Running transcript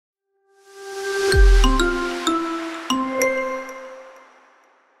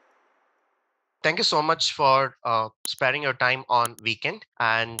Thank you so much for sparing your time on weekend,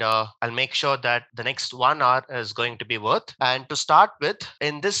 and I'll make sure that the next 1 hour is going to be worth. And to start with,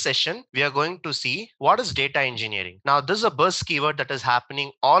 in this session, we are going to see what is data engineering. Now, this is a buzz keyword that is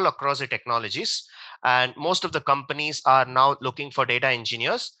happening all across the technologies, and most of the companies are now looking for data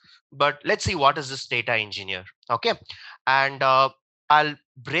engineers. But let's see what is this data engineer. Okay, and I'll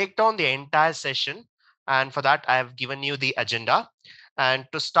break down the entire session, and for that, I have given you the agenda. And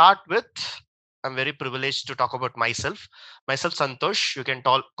to start with, I'm very privileged to talk about myself. Myself, Santhosh. You can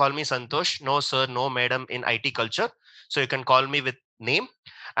call me Santhosh. No, sir, no, madam in IT culture. So you can call me with name.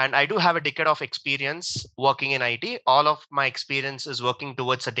 And I do have a decade of experience working in IT. All of my experience is working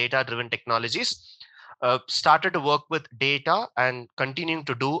towards a data-driven technologies. Started to work with data and continuing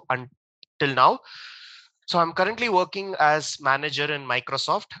to do until now. So I'm currently working as manager in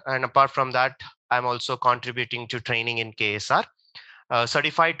Microsoft. And apart from that, I'm also contributing to training in KSR,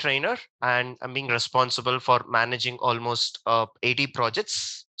 certified trainer, and I'm being responsible for managing almost 80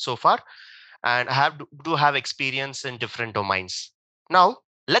 projects so far. And I do have experience in different domains. Now,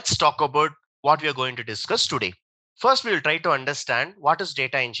 let's talk about what we are going to discuss today. First, we'll try to understand what is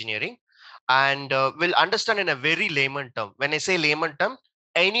data engineering, and we'll understand in a very layman term. When I say layman term,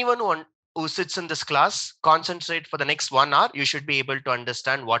 anyone who sits in this class, concentrate for the next 1 hour, you should be able to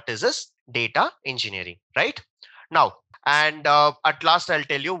understand what is this data engineering, right? Now, and at last, I'll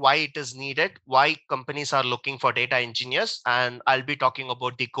tell you why it is needed, why companies are looking for data engineers, and I'll be talking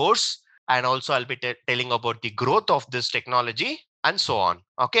about the course, and also I'll be telling about the growth of this technology and so on.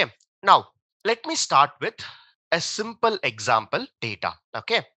 Okay. Now, let me start with a simple example, data.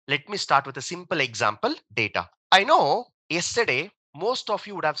 Okay. Let me start with a simple example, data. I know yesterday, most of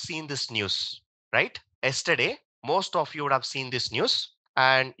you would have seen this news, right? Yesterday, most of you would have seen this news.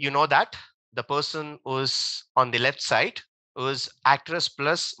 And you know that the person who's on the left side was actress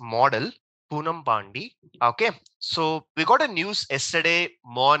plus model Poonam Bandi. Okay. So we got a news yesterday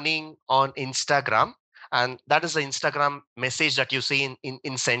morning on Instagram, and that is the Instagram message that you see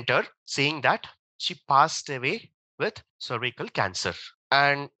in center, saying that she passed away with cervical cancer.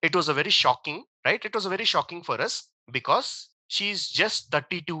 And it was a very shocking, right? It was a very shocking for us because she's just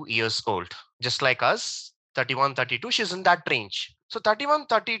 32 years old, just like us, 31, 32. She's in that range. So 31,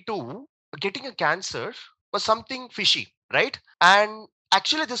 32, getting a cancer was something fishy, right? And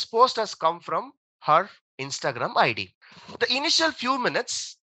actually, this post has come from her Instagram ID. The initial few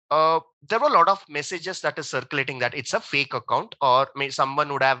minutes, there were a lot of messages that is circulating that it's a fake account, or maybe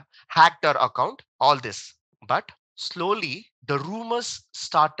someone would have hacked her account, all this. But slowly, the rumors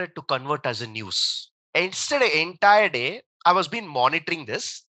started to convert as a news. Yesterday, entire day, I was been monitoring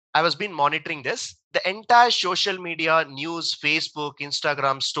this. I was been monitoring this. The entire social media, news, Facebook,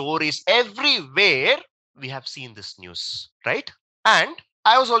 Instagram, stories, everywhere we have seen this news, right? And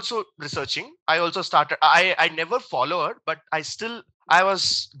I was also researching. I also started. I never follow her, but I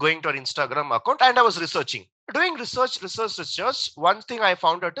was going to her Instagram account and I was researching. Doing research. One thing I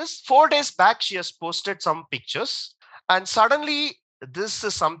found out is 4 days back she has posted some pictures, and suddenly this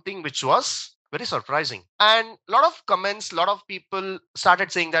is something which was very surprising. And a lot of comments, a lot of people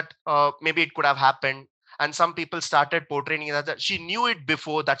started saying that maybe it could have happened, and some people started portraying that she knew it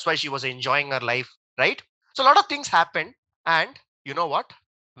before. That's why she was enjoying her life, right? So a lot of things happened, and you know what?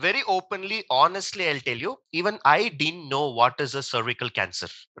 Very openly, honestly, I'll tell you, even I didn't know what is a cervical cancer.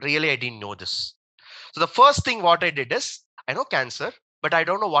 Really, I didn't know this. So the first thing what I did is, I know cancer, but I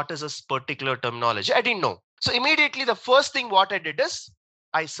don't know what is this particular terminology. I didn't know. So immediately the first thing what I did is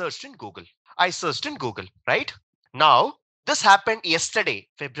I searched in Google. I searched in Google, right? Now, this happened yesterday,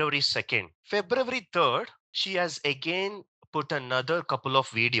 February 2nd. February 3rd, she has again put another couple of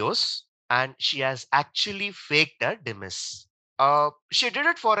videos, and she has actually faked a demise. She did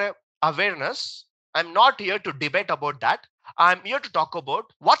it for a awareness. I'm not here to debate about that. I'm here to talk about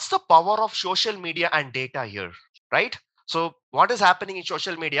what's the power of social media and data here, right? So, what is happening in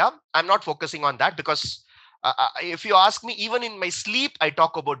social media? I'm not focusing on that because if you ask me, even in my sleep, I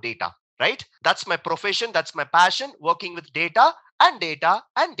talk about data, right? That's my profession, that's my passion, working with data and data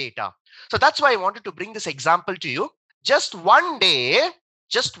and data. So, that's why I wanted to bring this example to you. Just one day,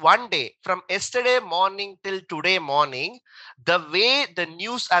 just one day from yesterday morning till today morning, the way the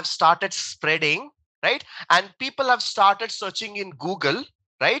news have started spreading, right? And people have started searching in Google,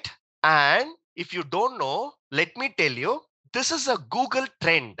 right? And if you don't know, let me tell you, this is a Google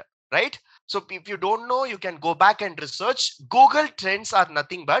trend, right? So if you don't know, you can go back and research. Google trends are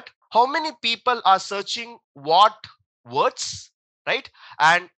nothing but how many people are searching what words, right?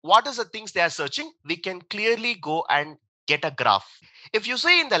 And what is the things they are searching. We can clearly go and get a graph. If you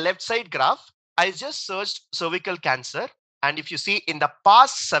see in the left side graph, I just searched cervical cancer. And if you see in the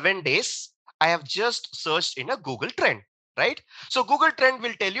past 7 days, I have just searched in a Google trend, right? So Google trend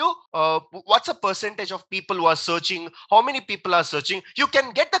will tell you what's a percentage of people who are searching, how many people are searching. You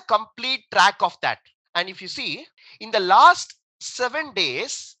can get a complete track of that. And if you see in the last 7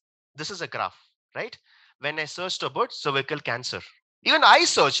 days, this is a graph, right? When I searched about cervical cancer, even I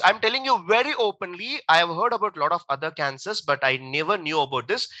searched, I'm telling you very openly, I have heard about a lot of other cancers, but I never knew about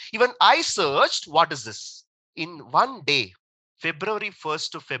this. Even I searched, what is this? In one day, February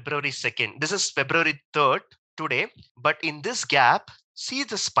 1st to February 2nd, this is February 3rd today, but in this gap, see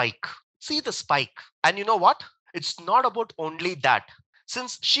the spike. See the spike. And you know what? It's not about only that.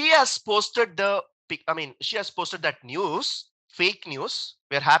 Since she has posted she has posted that news, fake news.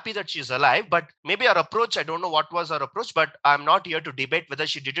 We're happy that she's alive, but maybe her approach, I don't know what was her approach, but I'm not here to debate whether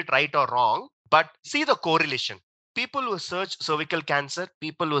she did it right or wrong. But see the correlation. People who search cervical cancer,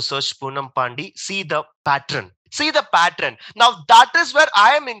 people who search Poonam Pandi, see the pattern. See the pattern. Now that is where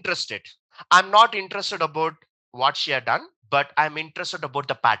I am interested. I'm not interested about what she had done, but I'm interested about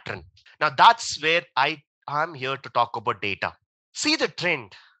the pattern. Now that's where I am here to talk about data. See the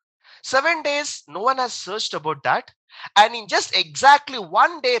trend. 7 days, no one has searched about that. And in just exactly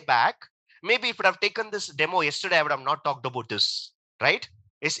one day back, maybe if I would have taken this demo yesterday, I would have not talked about this, right?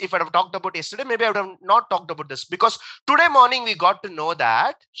 If I would have talked about yesterday, maybe I would have not talked about this, because today morning we got to know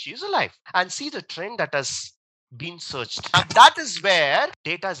that she's alive and see the trend that has been searched. Now that is where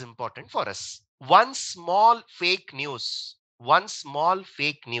data is important for us. One small fake news.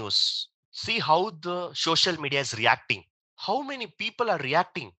 See how the social media is reacting. How many people are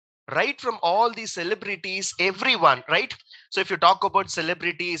reacting? Right from all these celebrities, everyone, right? So if you talk about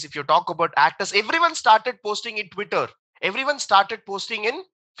celebrities, if you talk about actors, everyone started posting in Twitter. Everyone started posting in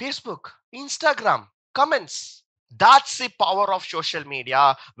Facebook, Instagram, comments. That's the power of social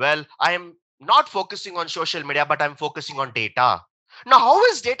media. Well, I am not focusing on social media, but I'm focusing on data. Now, how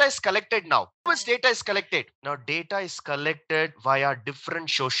is data is collected now? How is data is collected? Now, data is collected via different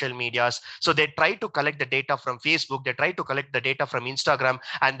social medias. So they try to collect the data from Facebook, they try to collect the data from Instagram,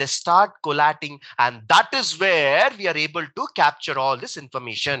 and they start collating. And that is where we are able to capture all this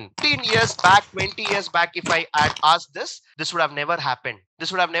information. 15 years back, 20 years back, if I had asked this, this would have never happened.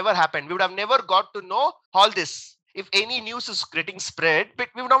 This would have never happened. We would have never got to know all this. If any news is getting spread, but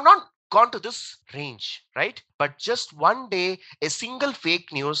we would have not gone to this range, right? But just one day, a single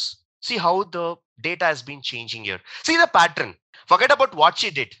fake news, see how the data has been changing here. See the pattern. Forget about what she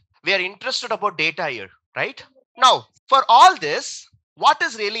did. We are interested about data here, right? Now, for all this, what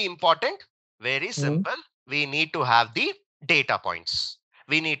is really important? Very simple. We need to have the data points.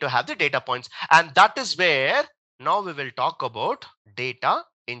 We need to have the data points. And that is where now we will talk about data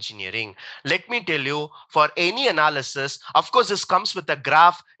engineering. Let me tell you, for any analysis, of course, this comes with a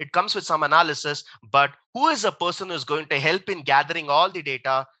graph, it comes with some analysis, but who is the person who is going to help in gathering all the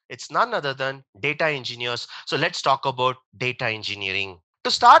data? It's none other than data engineers. So let's talk about data engineering.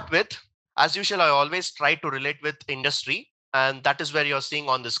 To start with, as usual, I always try to relate with industry, and that is where you're seeing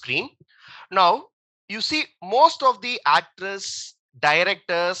on the screen. Now, you see most of the actors,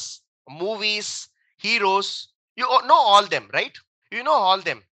 directors, movies, heroes, you know all them, right? You know all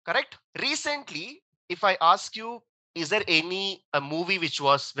them, correct? Recently, if I ask you, is there any a movie which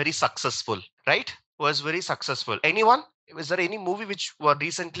was very successful, right? Was very successful. Anyone? Was there any movie which were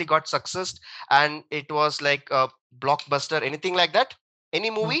recently got success and it was like a blockbuster, anything like that? Any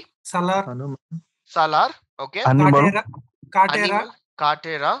movie? Salar, Salar, okay. Animal. Katera. Animal,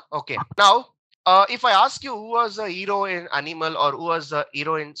 Cartera. Okay. Now, if I ask you who was the hero in Animal or who was the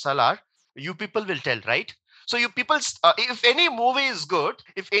hero in Salar, you people will tell, right? So you people, if any movie is good,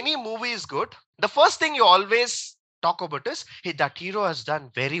 the first thing you always talk about is, hey, that hero has done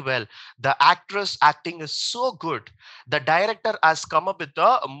very well. The actress acting is so good. The director has come up with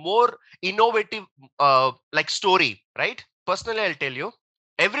a more innovative, like story, right? Personally, I'll tell you,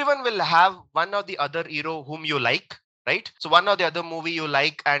 everyone will have one or the other hero whom you like, right? So one or the other movie you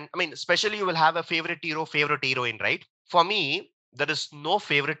like, and I mean, especially you will have a favorite hero, favorite heroine, right? For me, there is no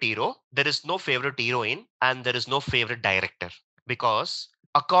favorite hero, there is no favorite heroine, and there is no favorite director. Because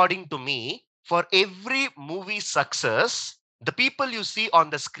according to me, for every movie success, the people you see on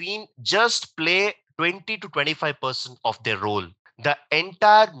the screen just play 20 to 25% of their role. The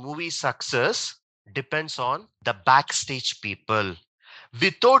entire movie success depends on the backstage people.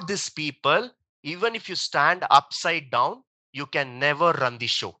 Without these people, even if you stand upside down, you can never run the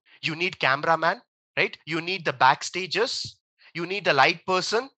show. You need cameraman, right? You need the backstages. You need the light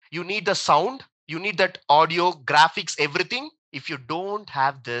person. You need the sound. You need that audio, graphics, everything. If you don't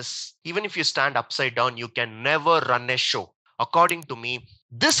have this, even if you stand upside down, you can never run a show. According to me,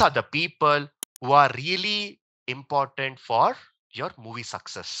 these are the people who are really important for your movie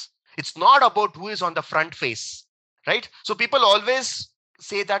success. It's not about who is on the front face, right? So people always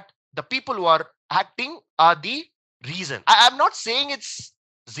say that the people who are acting are the reason. I'm not saying it's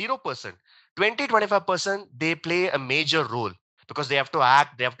 0%. 20-25% they play a major role because they have to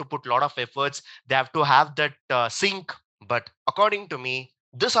act, they have to put a lot of efforts, they have to have that sync. But according to me,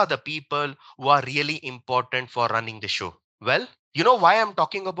 these are the people who are really important for running the show. Well, you know why I'm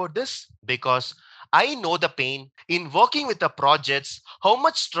talking about this? Because I know the pain in working with the projects, how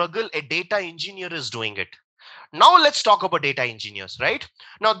much struggle a data engineer is doing it. Now let's talk about data engineers, right?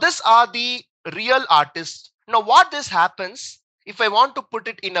 Now these are the real artists. Now what this happens, if I want to put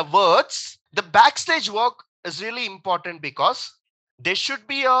it in a words, the backstage work is really important because there should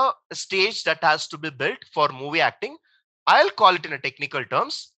be a stage that has to be built for movie acting. I'll call it in a technical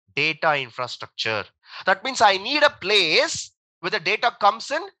terms, data infrastructure. That means I need a place where the data comes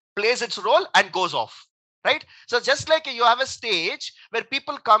in, plays its role and goes off. Right? So just like you have a stage where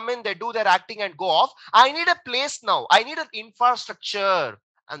people come in, they do their acting and go off. I need a place now. I need an infrastructure.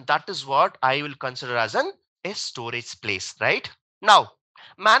 And that is what I will consider as a storage place, right? Now,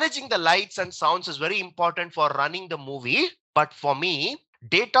 managing the lights and sounds is very important for running the movie. But for me,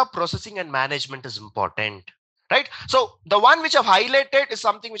 data processing and management is important, right? So the one which I've highlighted is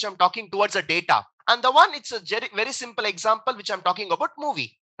something which I'm talking towards the data. And the one, it's a very simple example which I'm talking about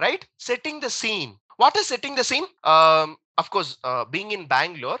movie, right? Setting the scene. What is setting the scene? Of course, being in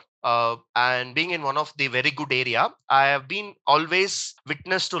Bangalore and being in one of the very good area, I have been always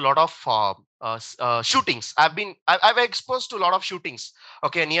witness to a lot of shootings. I've exposed to a lot of shootings.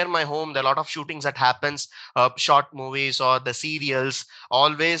 Okay, near my home, there are a lot of shootings that happens. Short movies or the serials.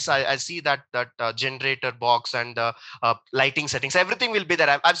 Always, I see that generator box and the lighting settings. Everything will be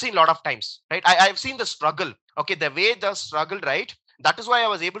there. I've seen a lot of times, right? I've seen the struggle. Okay, the way the struggle, right? That is why I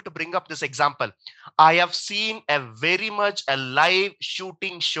was able to bring up this example. I have seen a very much a live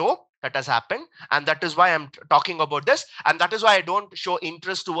shooting show that has happened, and that is why I'm talking about this. And that is why I don't show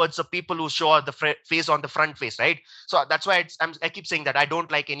interest towards the people who show the face on the front face, right? So that's why I keep saying that I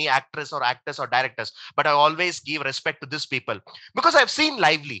don't like any actress or actors or directors, but I always give respect to these people because I've seen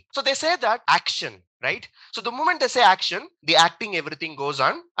lively. So they say that action, right? So the moment they say action, the acting, everything goes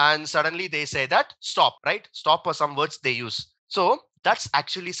on, and suddenly they say that stop, right? Stop or some words they use. So that's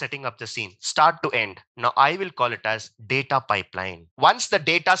actually setting up the scene, start to end. Now I will call it as data pipeline. Once the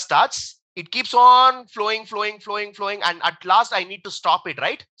data starts, it keeps on flowing, flowing, flowing, flowing, and at last I need to stop it,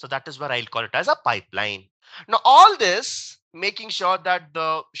 right? So that is where I'll call it as a pipeline. Now, all this making sure that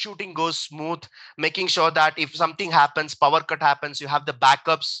the shooting goes smooth, making sure that if something happens, power cut happens, you have the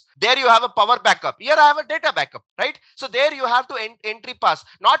backups. There you have a power backup. Here I have a data backup, right? So there you have to entry pass.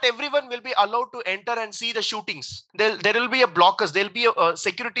 Not everyone will be allowed to enter and see the shootings. There will be a blockers. There will be a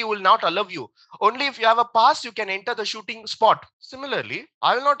security will not allow you. Only if you have a pass, you can enter the shooting spot. Similarly,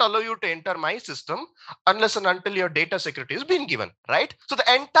 I will not allow you to enter my system unless and until your data security is being given, right? So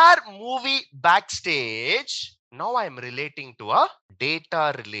the entire movie backstage, now I'm relating to a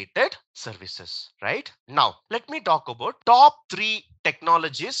data related services, right? Now, let me talk about top 3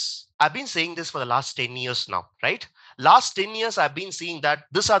 technologies. I've been saying this for the last 10 years now, right? Last 10 years, I've been seeing that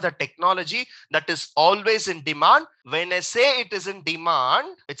these are the technology that is always in demand. When I say it is in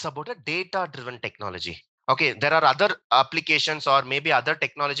demand, it's about a data driven technology. Okay, there are other applications or maybe other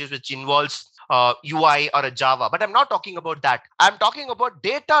technologies which involves UI or a Java, but I'm not talking about that. I'm talking about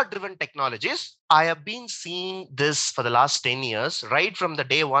data driven technologies. I have been seeing this for the last 10 years, right from the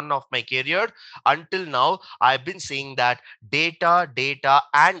day one of my career until now. I've been seeing that data, data,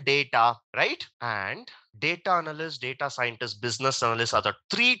 and data, right? And data analyst, data scientist, business analyst are the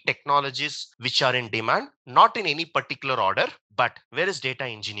 3 technologies which are in demand, not in any particular order. But where is data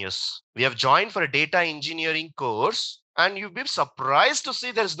engineers? We have joined for a data engineering course, and you'll be surprised to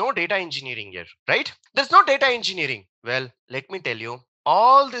see there's no data engineering here, right? There's no data engineering. Well, let me tell you,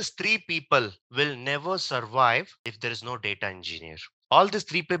 all these 3 people will never survive if there is no data engineer. All these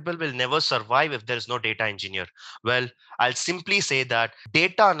 3 people will never survive if there is no data engineer. Well, I'll simply say that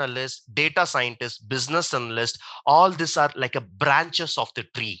data analyst, data scientist, business analyst, all these are like a branches of the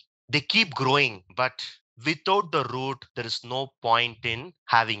tree. They keep growing, but without the root, there is no point in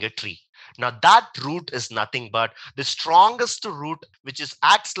having a tree. Now that root is nothing but the strongest root, which is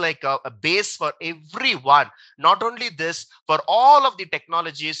acts like a base for everyone. Not only this, for all of the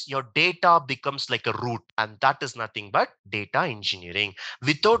technologies, your data becomes like a root, and that is nothing but data engineering.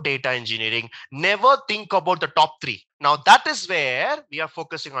 Without data engineering, never think about the top 3. Now that is where we are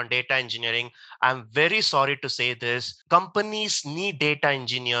focusing on data engineering. I'm very sorry to say this. Companies need data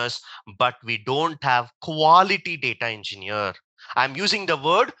engineers, but we don't have quality data engineer. I'm using the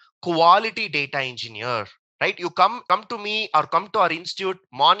word quality data engineer. right? You come to me or come to our institute,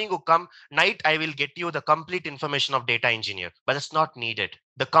 morning you come, night I will get you the complete information of data engineer, but it's not needed.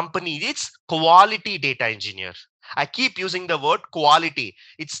 The company needs quality data engineer. I keep using the word quality.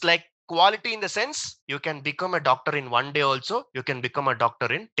 It's like quality in the sense you can become a doctor in one day also, you can become a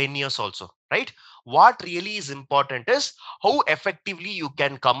doctor in 10 years also, right? What really is important is how effectively you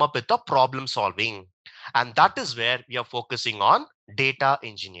can come up with a problem solving, and that is where we are focusing on data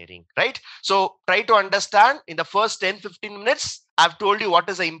engineering, right? So try to understand in the first 10-15 minutes, I've told you what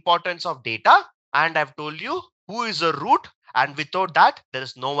is the importance of data, and I've told you who is a root, and without that there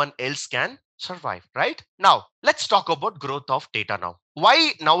is no one else can survive, right? Now let's talk about growth of data. Now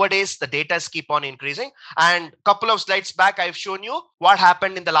why nowadays the data keep on increasing, and couple of slides back I've shown you what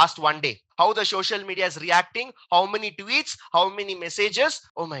happened in the last one day, how the social media is reacting, how many tweets, how many messages.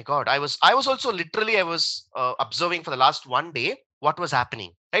 Oh my god, I was also literally I was observing for the last one day what was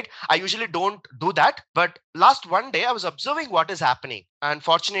happening, right? I usually don't do that, but last one day I was observing what is happening, and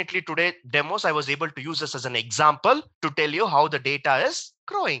fortunately today demos I was able to use this as an example to tell you how the data is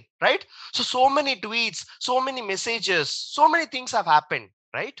growing, right? So many tweets, so many messages, so many things have happened,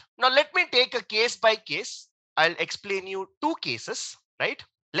 right? Now let me take a case by case. I'll explain you two cases, right?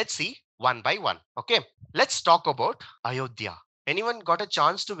 Let's see one by one. Okay, let's talk about Ayodhya. Anyone got a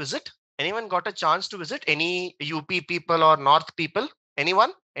chance to visit? Anyone got a chance to visit? Any UP people or North people?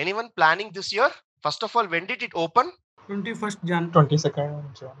 Anyone? Anyone planning this year? First of all, when did it open? 21st Jan.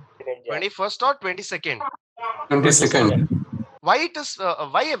 22nd Jan. 21st or 22nd? 22nd. Why it is?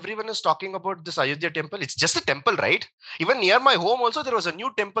 Why everyone is talking about this Ayodhya temple? It's just a temple, right? Even near my home, also there was a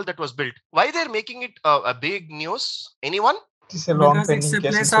new temple that was built. Why they're making it a big news? Anyone? It is a long Because it's pending a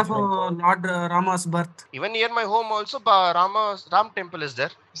case in place of Supreme Court. Lord Rama's birth. Even near my home, also Ram temple is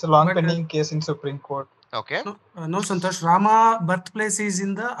there. It's a long But, pending case in Supreme Court. Okay. No, Santhosh. Rama birthplace is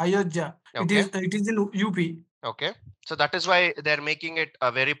in the Ayodhya. Okay. It is in UP. Okay. So that is why they're making it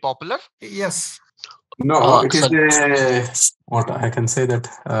very popular. Yes. No, it is what I can say that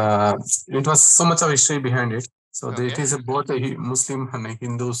it was so much of history behind it. So it is both a Muslim and a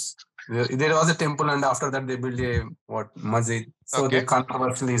Hindus. There was a temple, and after that they built a masjid. So the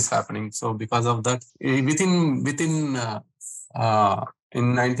controversy is happening. So because of that, within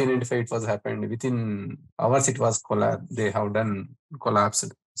in 1995 it was happened. Within hours it was collapsed. They have done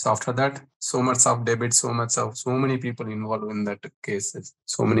collapsed. So after that, so much of debate, so many people involved in that case.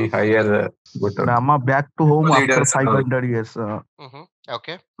 So many higher Rama back to home after leaders. 500 years.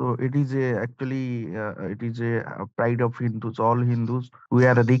 Okay. So it is actually it is a pride of Hindus. All Hindus, we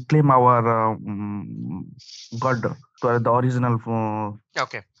are reclaim our God to the original.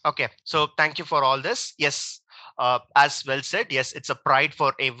 Okay. So thank you for all this. Yes, as well said. Yes, it's a pride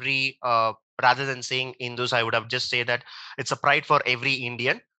for every. Rather than saying Hindus, I would have just say that it's a pride for every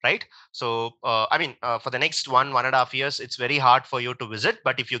Indian, right? So I mean, for the next 1.5 years, it's very hard for you to visit.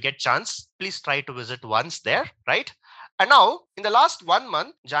 But if you get chance, please try to visit once there, right? And now, in the last 1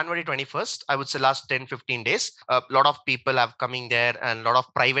 month, January 21st, I would say last 10-15 days, a lot of people have coming there, and a lot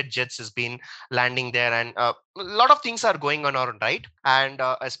of private jets has been landing there, and a lot of things are going on, right? And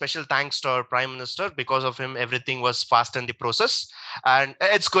a special thanks to our Prime Minister. Because of him, everything was fast in the process, and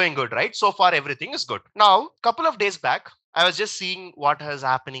it's going good, right? So far, everything is good. Now, couple of days back, I was just seeing what is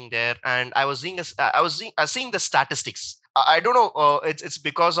happening there, and I was seeing the statistics. I don't know. It's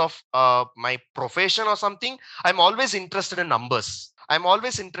because of my profession or something. I'm always interested in numbers.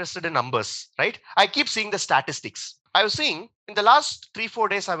 Right? I keep seeing the statistics. I was seeing in the last 3-4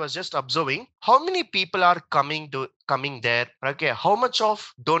 days, I was just observing how many people are coming there. Okay, how much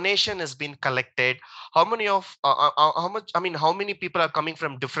of donation has been collected? How many people are coming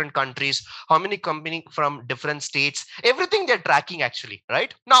from different countries? How many coming from different states? Everything they're tracking actually,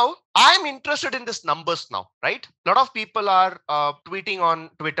 right? Now, I'm interested in this numbers now, right? A lot of people are tweeting on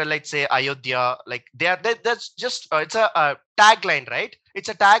Twitter, like say Ayodhya, like that's just it's a tagline, right? It's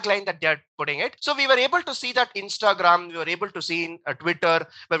a tagline that they're putting it. So we were able to see that Instagram, we were able to see in Twitter,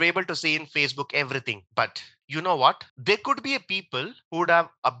 we were able to see in Facebook, everything. But you know what? There could be a people who would have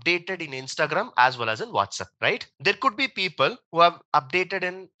updated in Instagram as well as in WhatsApp, right? There could be people who have updated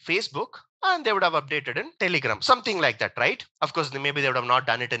in Facebook and they would have updated in Telegram, something like that, right? Of course, maybe they would have not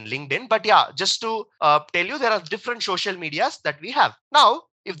done it in LinkedIn, but yeah, just to tell you, there are different social medias that we have. Now,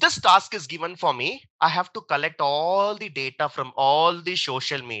 if this task is given for me, I have to collect all the data from all the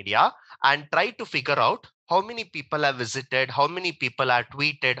social media and try to figure out how many people have visited, how many people have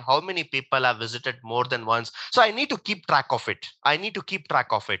tweeted, how many people have visited more than once. So I need to keep track of it.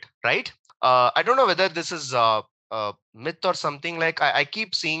 Right? I don't know whether this is myth or something. Like I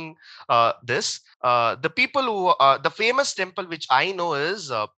keep seeing this. The people who the famous temple which I know is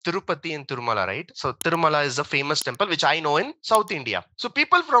Tirupati and Tirumala, right? So Tirumala is a famous temple which I know in South India. So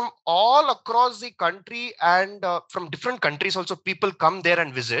people from all across the country and from different countries also people come there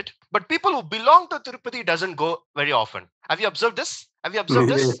and visit. But people who belong to Tirupati doesn't go very often. Have you observed this? Have you observed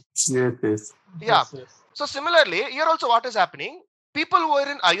this? Yes. Yeah. Yes. So similarly, here also what is happening? People who are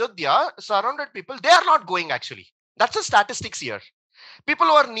in Ayodhya, surrounded people, they are not going actually. That's the statistics here. People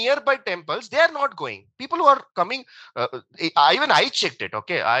who are nearby temples, they are not going. People who are coming, even I checked it.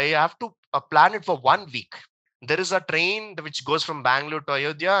 Okay, I have to plan it for 1 week. There is a train which goes from Bangalore to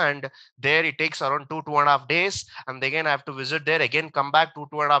Ayodhya, and there it takes around 2.5 days. And again, I have to visit there, again come back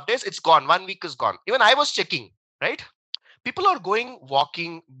 2.5 days. It's gone. 1 week is gone. Even I was checking, right? People are going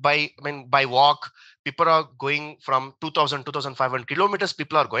walking by walk. People are going from 2,500 kilometers.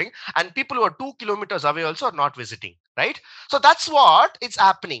 People are going, and people who are 2 kilometers away also are not visiting, right? So that's what it's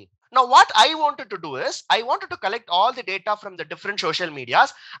happening. Now what I wanted to do is I wanted to collect all the data from the different social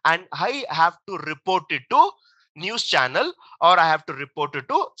medias, and I have to report it to news channel, or I have to report it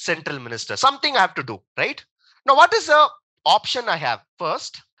to central minister. Something I have to do, right? Now what is the option I have?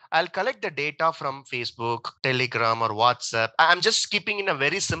 First, I'll collect the data from Facebook, Telegram, or WhatsApp. I'm just keeping in a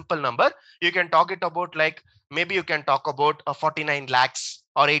very simple number. You can talk it about, like, maybe you can talk about 49 lakhs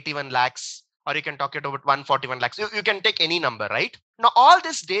or 81 lakhs, or you can talk it about 141 lakhs. You can take any number, right? Now, all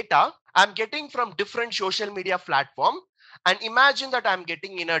this data I'm getting from different social media platform, and imagine that I'm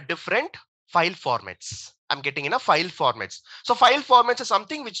getting in a different file formats. I'm getting in a file formats. So file formats is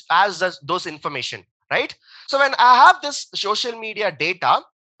something which has those information, right? So when I have this social media data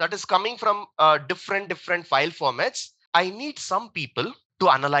that is coming from different file formats, I need some people to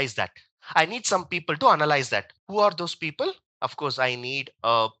analyze that. I need some people to analyze that. Who are those people? Of course, I need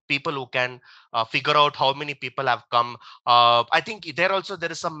people who can figure out how many people have come. I think there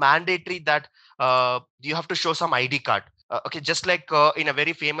is some mandatory that you have to show some ID card. Okay, just like in a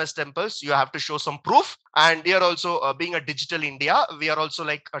very famous temples, you have to show some proof. And here also, being a digital India, we are also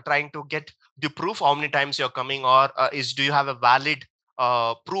like trying to get the proof how many times you're coming, or do you have a valid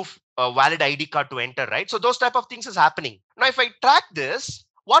proof, valid ID card to enter, right? So those type of things is happening. Now, if I track this,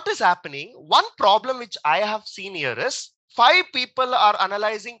 what is happening? One problem which I have seen here is five people are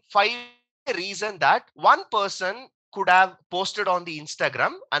analyzing five reason that one person could have posted on the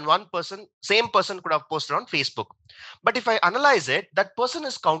Instagram, and same person could have posted on Facebook. But if I analyze it, that person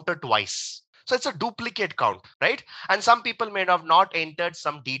is counted twice. So it's a duplicate count, right? And some people may have not entered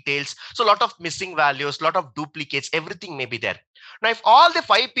some details. So a lot of missing values, a lot of duplicates, everything may be there. Now, if all the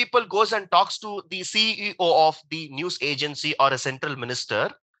five people goes and talks to the CEO of the news agency or a central minister,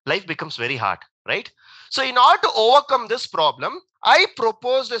 life becomes very hard, right? So in order to overcome this problem, I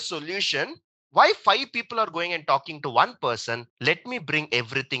proposed a solution. Why five people are going and talking to one person? Let me bring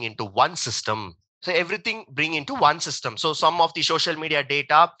everything into one system. So everything bring into one system. So some of the social media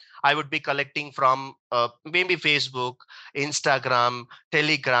data I would be collecting from maybe Facebook, Instagram,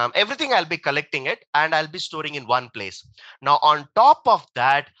 Telegram, everything I'll be collecting it, and I'll be storing in one place. Now, on top of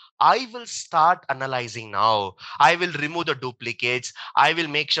that, I will start analyzing now. I will remove the duplicates. I will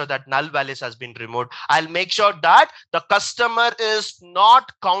make sure that null values has been removed. I'll make sure that the customer is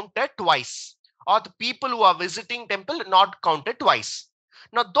not counted twice, or the people who are visiting temple not counted twice.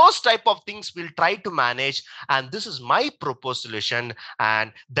 Now, those type of things we'll try to manage, and this is my proposed solution.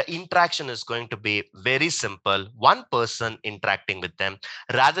 And the interaction is going to be very simple. One person interacting with them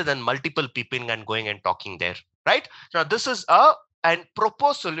rather than multiple people and going and talking there, right? Now, this is a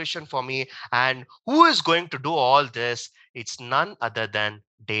proposed solution for me. And who is going to do all this? It's none other than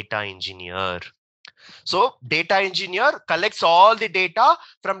data engineer. So data engineer collects all the data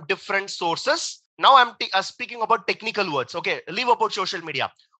from different sources. Now I'm speaking about technical words. Okay, leave about social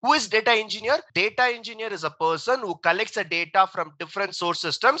media. Who is data engineer? Data engineer is a person who collects the data from different source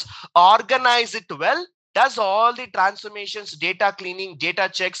systems, organize it well, does all the transformations, data cleaning, data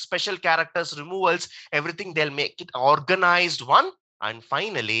checks, special characters, removals, everything. They'll make it organized one. And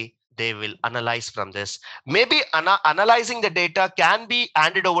finally, they will analyze from this. Maybe analyzing the data can be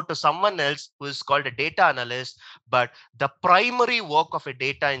handed over to someone else who is called a data analyst. But the primary work of a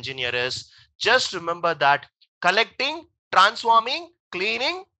data engineer is just remember that collecting, transforming,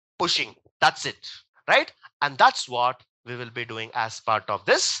 cleaning, pushing. That's it, right? And that's what we will be doing as part of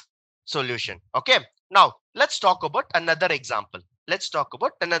this solution. Okay. Now let's talk about another example.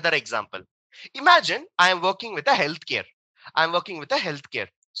 Imagine I am working with a healthcare.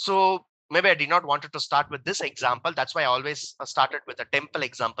 So maybe I did not wanted to start with this example. That's why I always started with a temple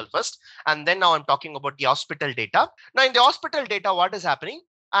example first. And then now I'm talking about the hospital data. Now in the hospital data, what is happening?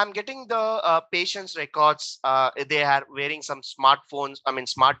 I'm getting the patient's records. They are wearing some smartphones,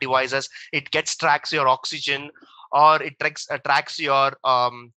 smart devices. It tracks your oxygen, or it tracks your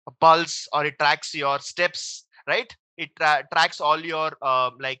pulse, or it tracks your steps, right? It tracks all your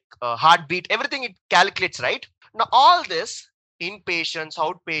heartbeat, everything it calculates, right? Now, all this, inpatients,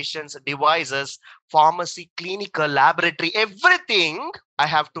 outpatients, devices, pharmacy, clinical, laboratory, everything, I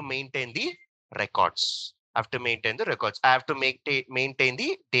have to maintain the records. I have to maintain the records. I have to maintain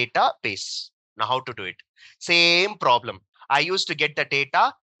the database. Now, how to do it? Same problem. I used to get the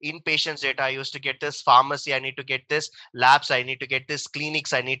data, inpatients data. I used to get this pharmacy. I need to get this labs. I need to get this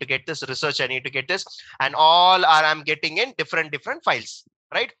clinics. I need to get this research. I need to get this, and all are I'm getting in different files,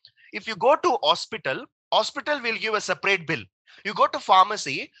 right? If you go to hospital will give a separate bill. You go to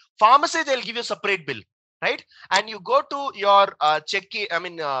pharmacy they'll give you a separate bill, right? And you go to your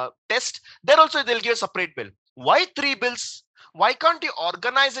test, there also they'll give a separate bill. Why three bills? Why can't you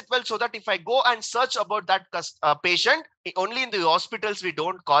organize it well, so that if I go and search about that patient, only in the hospitals we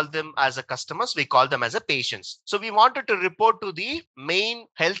don't call them as a customers, we call them as a patients. So we wanted to report to the main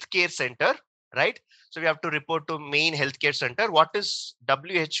healthcare center, right? So we have to report to main healthcare center. What is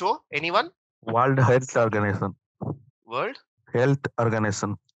WHO? Anyone? World Health Organization. World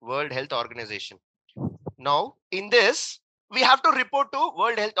Health Organization. Now, in this, we have to report to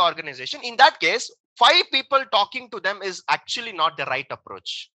World Health Organization. In that case, 5 people talking to them is actually not the right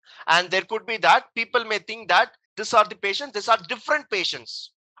approach. And there could be that people may think that these are the patients, these are different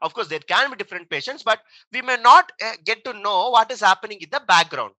patients. Of course, there can be different patients, but we may not get to know what is happening in the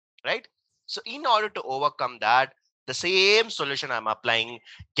background, right? So in order to overcome that, the same solution I'm applying,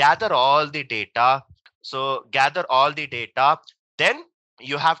 gather all the data. So gather all the data, then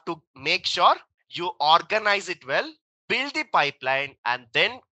you have to make sure you organize it well, build the pipeline, and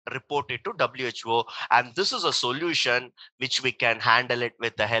then report it to WHO. And this is a solution which we can handle it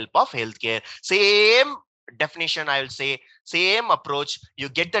with the help of healthcare. Same definition, I will say, same approach. You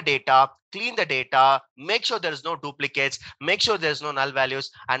get the data, clean the data, make sure there is no duplicates, make sure there's no null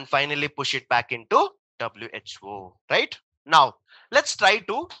values, and finally push it back into WHO, right? Now, let's try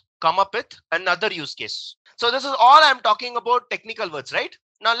to come up with another use case. So this is all I'm talking about technical words, right?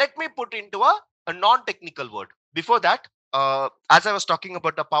 Now, let me put into a non-technical word. Before that, as I was talking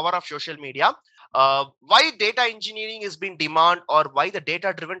about the power of social media, why data engineering is being demand, or why the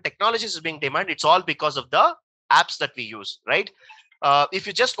data-driven technologies is being demand, it's all because of the apps that we use, right? If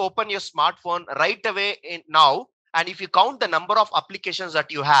you just open your smartphone right away now, and if you count the number of applications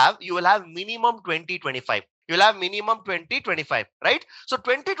that you will have minimum 20-25. You'll have minimum 20-25, right? So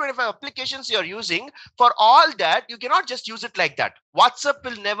 20-25 applications you're using. For all that, you cannot just use it like that. WhatsApp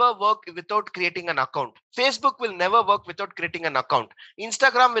will never work without creating an account. Facebook will never work without creating an account.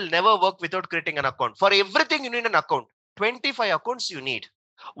 Instagram will never work without creating an account. For everything, you need an account. 25 accounts you need.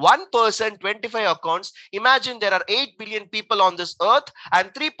 One person, 25 accounts. Imagine there are 8 billion people on this earth,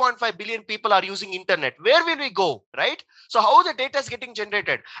 and 3.5 billion people are using internet. Where will we go, right? So how the data is getting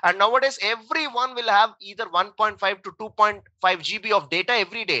generated? And nowadays, everyone will have either 1.5 to 2.5 GB of data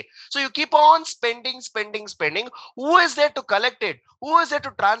every day. So you keep on spending. Who is there to collect it? Who is there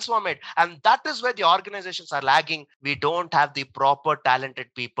to transform it? And that is where the organizations are lagging. We don't have the proper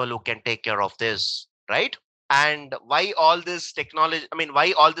talented people who can take care of this, right? And why all this technology,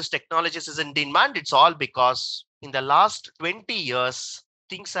 why all this technologies is in demand? It's all because in the last 20 years,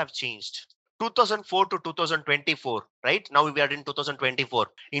 things have changed. 2004 to 2024, right? Now we are in 2024.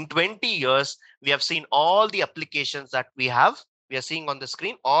 In 20 years, we have seen all the applications that we are seeing on the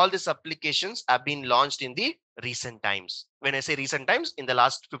screen. All these applications have been launched in the recent times. When I say recent times, in the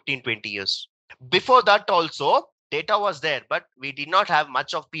last 15-20 years. Before that also, data was there, but we did not have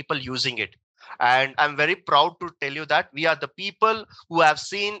much of people using it. And I'm very proud to tell you that we are the people who have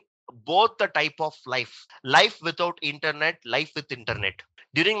seen both the type of life without internet, life with internet.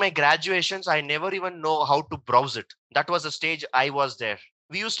 During my graduations, I never even know how to browse it. That was the stage I was there.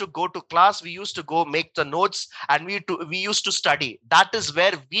 We used to go to class, we used to go make the notes, and we used to study. That is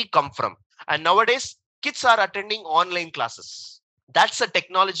where we come from. And nowadays, kids are attending online classes. That's a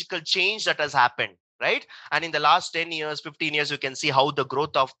technological change that has happened, right? And in the last 10 years, 15 years, you can see how the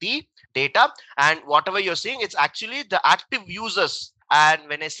growth of the data, and whatever you're seeing, it's actually the active users. And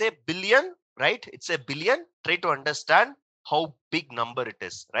when I say billion, right, it's a billion. Try to understand how big number it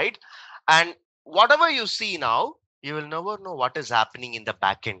is, right? And whatever you see now, you will never know what is happening in the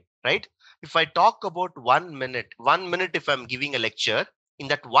back end, right? If I talk about 1 minute, if I'm giving a lecture, in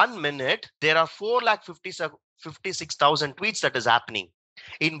that 1 minute, there are 456,000 tweets that is happening.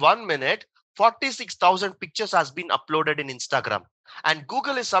 In 1 minute, 46,000 pictures has been uploaded in Instagram. And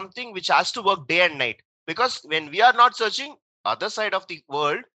Google is something which has to work day and night, because when we are not searching, other side of the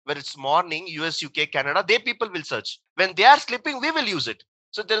world where it's morning, US, UK, Canada, they people will search. When they are sleeping, we will use it.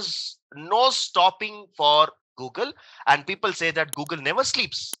 So there's no stopping for Google. And people say that Google never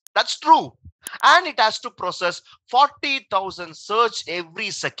sleeps. That's true. And it has to process 40,000 search every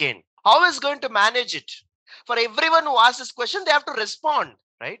second. How is going to manage it? For everyone who asks this question, they have to respond,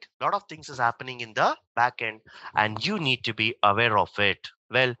 right? A lot of things is happening in the back end, and you need to be aware of it.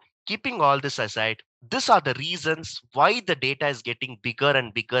 Well, keeping all this aside, these are the reasons why the data is getting bigger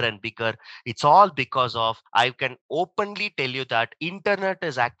and bigger and bigger. It's all because of, I can openly tell you that internet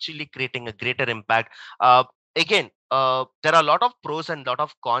is actually creating a greater impact. Again, there are a lot of pros and a lot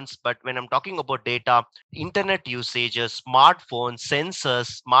of cons, but when I'm talking about data, internet usages, smartphones,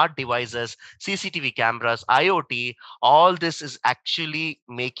 sensors, smart devices, CCTV cameras, IoT, all this is actually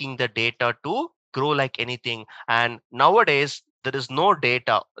making the data to grow like anything. And nowadays, there is no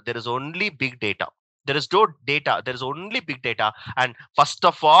data, there is only big data. There is no data, there is only big data. And first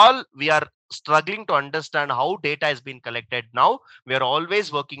of all, we are struggling to understand how data has been collected. Now we are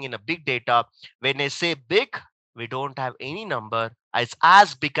always working in a big data. When I say big, we don't have any number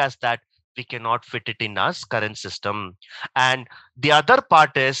as big as that. We cannot fit it in our current system. And the other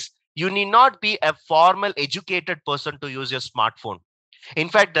part is, you need not be a formal educated person to use your smartphone. In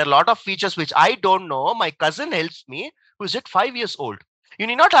fact, there are a lot of features which I don't know. My cousin helps me, who is at 5 years old. You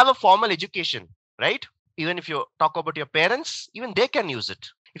need not have a formal education, right? Even if you talk about your parents, even they can use it.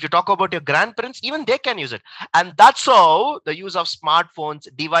 If you talk about your grandparents, even they can use it. And that's how the use of smartphones,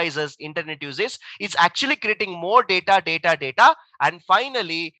 devices, internet uses is actually creating more data. And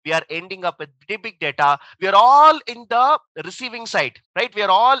finally, we are ending up with pretty big data. We are all in the receiving side, right? We are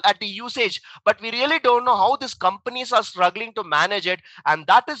all at the usage, but we really don't know how these companies are struggling to manage it. And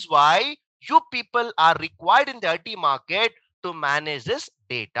that is why you people are required in the IT market to manage this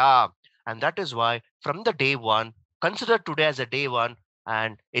data. And that is why from the day one, consider today as a day one,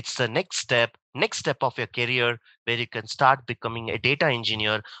 and it's the next step of your career, where you can start becoming a data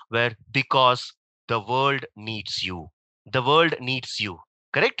engineer, where because the world needs you. The world needs you.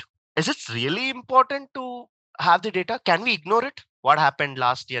 Correct? Is it really important to have the data? Can we ignore it? What happened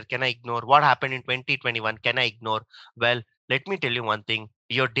last year? Can I ignore? What happened in 2021? Can I ignore? Well, let me tell you one thing.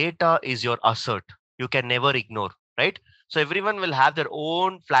 Your data is your asset. You can never ignore, right? So everyone will have their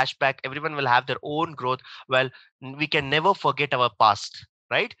own flashback. Everyone will have their own growth. Well, we can never forget our past,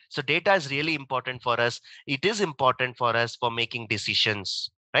 right? So data is really important for us. It is important for us for making decisions,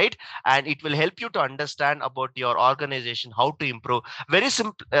 right? And it will help you to understand about your organization, how to improve. Very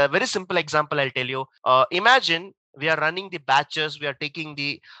simple example I'll tell you. Imagine we are running the batches, we are taking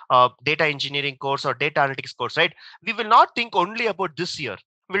the data engineering course or data analytics course, right? We will not think only about this year.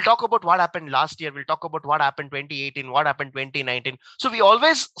 We'll talk about what happened last year. We'll talk about what happened 2018, what happened 2019. So we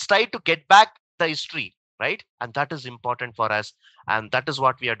always try to get back the history, right? And that is important for us. And that is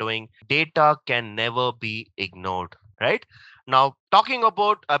what we are doing. Data can never be ignored, right? Now, talking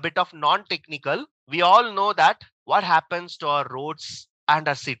about a bit of non-technical, we all know that what happens to our roads and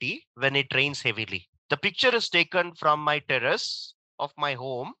our city when it rains heavily. The picture is taken from my terrace of my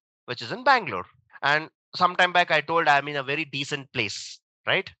home, which is in Bangalore. And sometime back, I told I'm in a very decent place,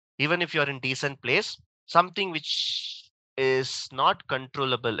 right? Even if you're in decent place, something which is not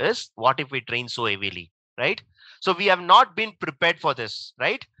controllable is, what if it rains so heavily, right? So we have not been prepared for this,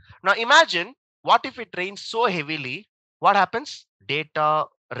 right? Now imagine, what if it rains so heavily? What happens? Data,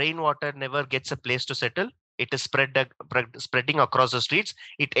 rainwater never gets a place to settle. It is spreading across the streets.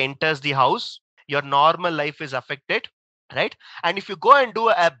 It enters the house. Your normal life is affected, right? And if you go and do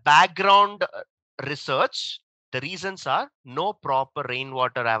a background research, the reasons are no proper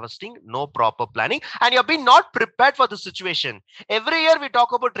rainwater harvesting, no proper planning, and you've been not prepared for the situation. Every year we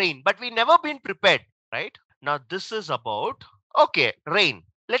talk about rain, but we never been prepared, right? Now this is about, okay, rain.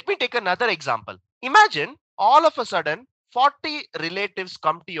 Let me take another example. Imagine all of a sudden 40 relatives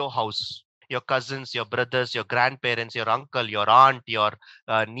come to your house. Your cousins, your brothers, your grandparents, your uncle, your aunt, your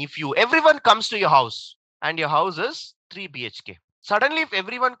nephew, everyone comes to your house, and your house is 3 BHK. Suddenly, if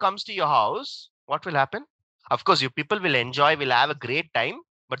everyone comes to your house, what will happen? Of course, you people will enjoy, will have a great time.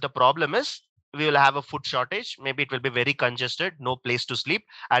 But the problem is, we will have a food shortage. Maybe it will be very congested, no place to sleep,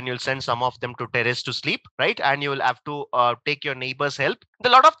 and you'll send some of them to terrace to sleep, right? And you will have to take your neighbor's help. A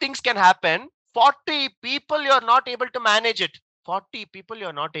lot of things can happen. 40 people, you're not able to manage it. 40 people,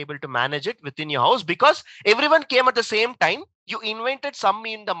 you're not able to manage it within your house because everyone came at the same time. You invited some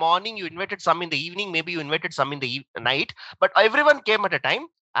in the morning, you invited some in the evening, maybe you invited some in the night, but everyone came at a time.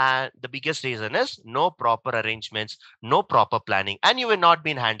 And the biggest reason is no proper arrangements, no proper planning, and you will not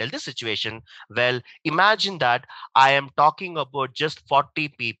been handled the situation well. Imagine that I am talking about just 40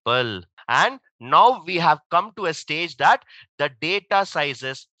 people, And now we have come to a stage that the data size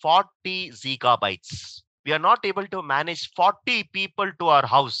is 40 gigabytes. We are not able to manage 40 people to our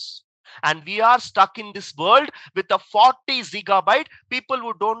house. And we are stuck in this world with a 40 gigabyte. People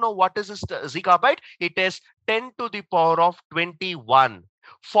who don't know what is this gigabyte, it is 10 to the power of 21.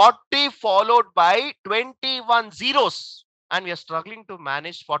 40 followed by 21 zeros. And we are struggling to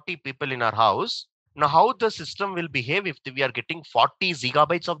manage 40 people in our house. Now, how the system will behave if we are getting 40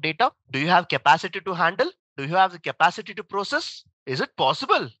 gigabytes of data? Do you have capacity to handle? Do you have the capacity to process? Is it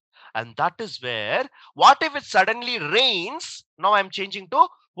possible? And that is where, what if it suddenly rains? Now I'm changing to,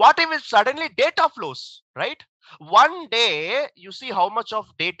 what if it suddenly data flows, right? One day, you see how much of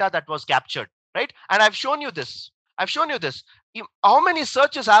data that was captured, right? And I've shown you this. I've shown you this. How many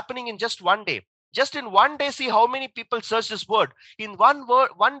searches happening in just one day? Just in one day, see how many people search this word. In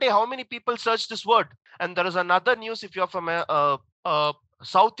one day, how many people search this word? And there is another news. If you're from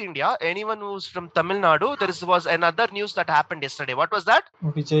South India, anyone who's from Tamil Nadu, was another news that happened yesterday. What was that?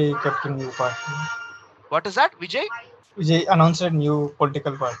 Vijay kept a new party. What is that, Vijay? Vijay announced a new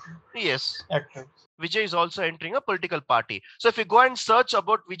political party. Yes. Active. Vijay is also entering a political party. So if you go and search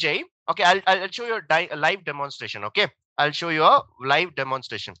about Vijay, okay, I'll show you a live demonstration. Okay, I'll show you a live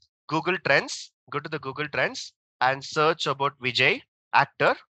demonstration. Google Trends. Go to the Google Trends and search about Vijay,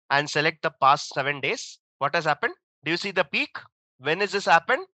 actor, and select the past 7 days. What has happened? Do you see the peak? When is this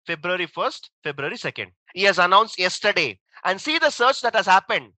happened? February 1st, February 2nd. He has announced yesterday. And see the search that has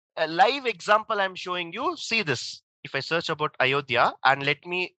happened. A live example I'm showing you. See this. If I search about Ayodhya and let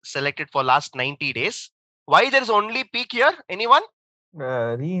me select it for last 90 days, why there is only peak here? Anyone?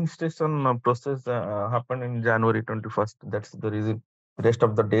 Reinstallation process happened in January 21st. That's the reason. Rest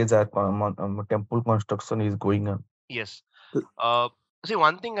of the days are temple construction is going on. Yes. See,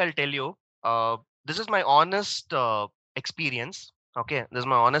 one thing I'll tell you. This is my honest experience. Okay, this is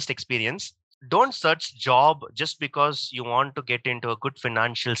my honest experience. Don't search job just because you want to get into a good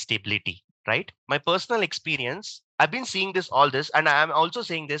financial stability, right? My personal experience, I've been seeing all this, and I am also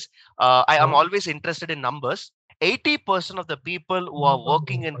saying this. I am always interested in numbers. 80% of the people who are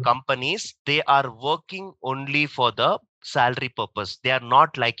working in companies, they are working only for the salary purpose. They are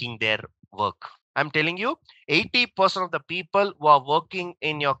not liking their work. I'm telling you, 80% of the people who are working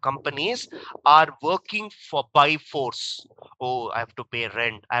in your companies are working for by force. Oh, I have to pay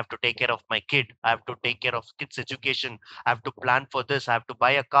rent. I have to take care of my kid. I have to take care of kids' education. I have to plan for this. I have to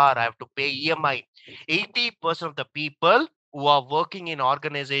buy a car. I have to pay EMI. 80% of the people who are working in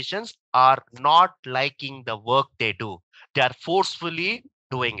organizations are not liking the work they do. They are forcefully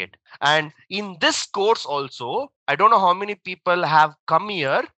doing it. And in this course also, I don't know how many people have come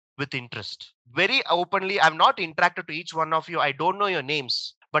here with interest. Very openly, I've not interacted to each one of you. I don't know your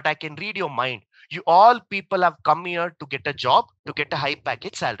names, but I can read your mind. You all people have come here to get a job, to get a high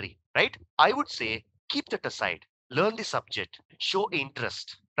package salary, right? I would say keep that aside. Learn the subject, show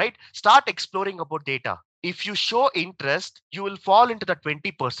interest, right? Start exploring about data. If you show interest, you will fall into the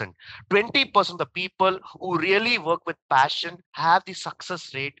 20%. 20% of the people who really work with passion have the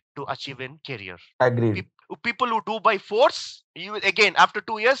success rate to achieve in career. Agreed. People who do by force, you again after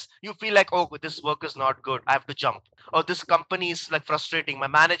 2 years you feel like, oh, this work is not good, I have to jump, or this company is like frustrating, my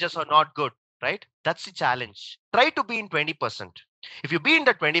managers are not good, right? That's the challenge. Try to be in 20%. If you be in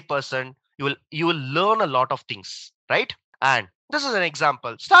the 20%, you will learn a lot of things, right? And this is an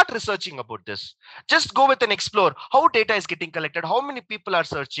example. Start researching about this. Just go with and explore how data is getting collected, how many people are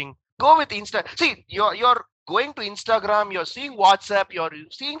searching. Go with Insta. See, you're going to Instagram, you're seeing WhatsApp, you're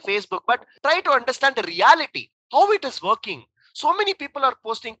seeing Facebook, but try to understand the reality, how it is working. So many people are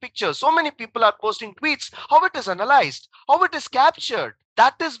posting pictures, so many people are posting tweets, how it is analyzed, how it is captured.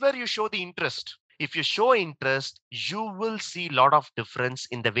 That is where you show the interest. If you show interest, you will see a lot of difference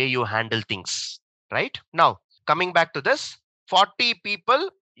in the way you handle things, right? Now, coming back to this, 40 people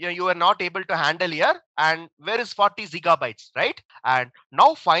you are not able to handle here, and where is 40 gigabytes, right? And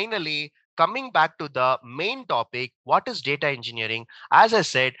now finally, coming back to the main topic, what is data engineering? As I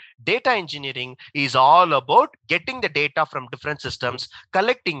said, data engineering is all about getting the data from different systems,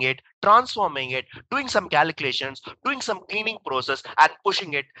 collecting it, transforming it, doing some calculations, doing some cleaning process, and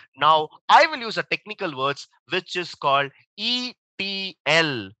pushing it. Now, I will use a technical words which is called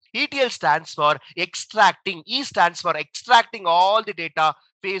ETL. ETL stands for extracting. E stands for extracting all the data.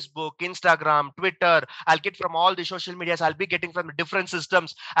 Facebook, Instagram, Twitter. I'll get from all the social medias. I'll be getting from the different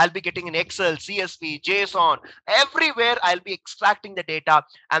systems. I'll be getting in Excel, CSV, JSON. Everywhere I'll be extracting the data,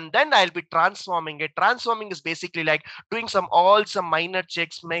 and then I'll be transforming it. Transforming is basically like doing some minor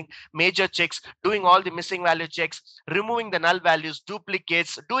checks, major checks, doing all the missing value checks, removing the null values,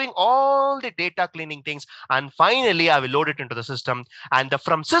 duplicates, doing all the data cleaning things. And finally, I will load it into the system. And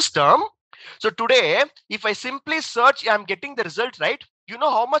from system, So today, if I simply search, I'm getting the result, right? You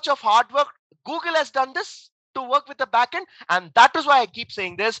know how much of hard work Google has done this to work with the backend. And that is why I keep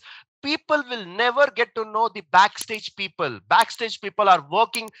saying this. People will never get to know the backstage people. Backstage people are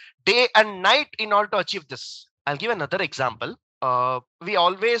working day and night in order to achieve this. I'll give another example. We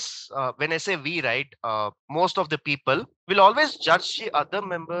always, when I say we, right, most of the people will always judge the other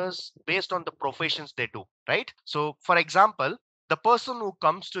members based on the professions they do, right? So, for example, the person who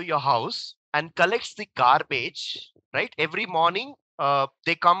comes to your house and collects the garbage, right, every morning,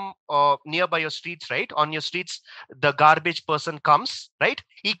 they come nearby your streets, right? On your streets, the garbage person comes, right?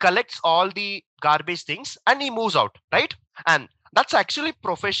 He collects all the garbage things and he moves out, right? And that's actually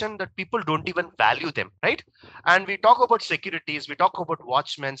profession that people don't even value them, right? And we talk about securities, we talk about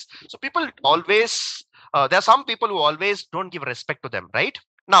watchmen. So people always, there are some people who always don't give respect to them, right?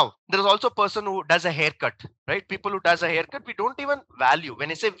 Now, there is also a person who does a haircut, right? People who does a haircut, we don't even value.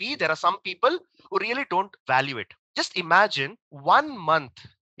 When I say we, there are some people who really don't value it. Just imagine 1 month,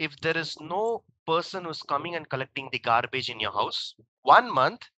 if there is no person who's coming and collecting the garbage in your house, 1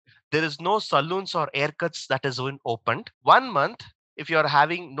 month, there is no saloons or haircuts that is opened. 1 month, if you're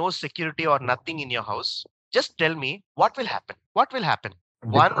having no security or nothing in your house, just tell me what will happen. What will happen?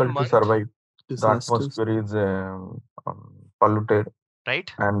 Difficult to 1 month, survive. The Disasters. atmosphere is polluted,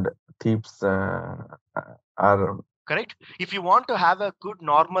 right? and thieves are Correct. If you want to have a good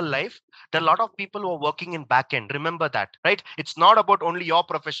normal life, there are a lot of people who are working in back end. Remember that, right? It's not about only your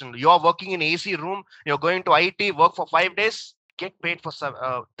profession. You're working in AC room, you're going to IT, work for 5 days, get paid for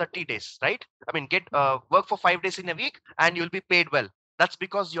 30 days, right? I mean, get work for 5 days in a week and you'll be paid well. That's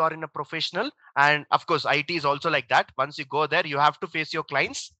because you are in a professional. And of course, IT is also like that. Once you go there, you have to face your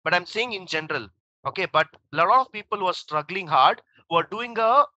clients. But I'm saying in general, okay, but a lot of people who are struggling hard, who are doing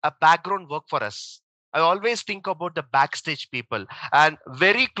a background work for us. I always think about the backstage people, and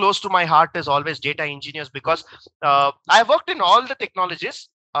very close to my heart is always data engineers, because I worked in all the technologies.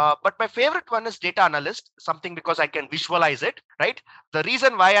 But my favorite one is data analyst, something because I can visualize it, right? The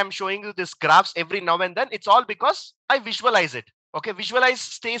reason why I'm showing you this graphs every now and then, it's all because I visualize it. Okay, visualize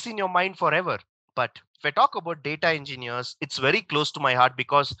stays in your mind forever. But if I talk about data engineers, it's very close to my heart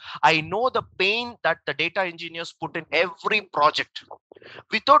because I know the pain that the data engineers put in every project.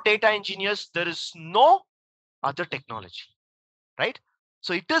 Without data engineers, there is no other technology, right?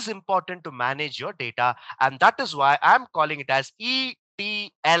 So it is important to manage your data, and that is why I'm calling it as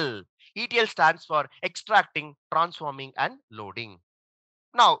ETL. ETL stands for extracting, transforming, and loading.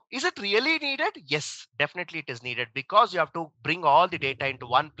 Now, is it really needed? Yes, definitely it is needed, because you have to bring all the data into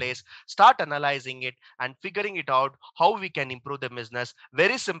one place, start analyzing it and figuring it out how we can improve the business.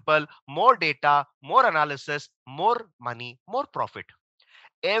 Very simple: more data, more analysis, more money, more profit.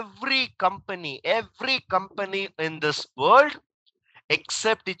 Every company in this world,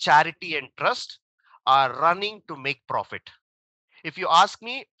 except the charity and trust, are running to make profit. If you ask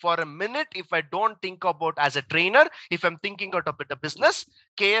me for a minute, if I don't think about as a trainer, if I'm thinking about the business,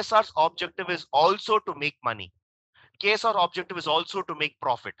 KSR's objective is also to make money. KSR objective is also to make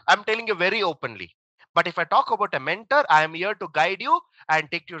profit. I'm telling you very openly. But if I talk about a mentor, I am here to guide you and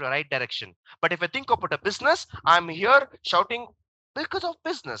take you to the right direction. But if I think about a business, I'm here shouting because of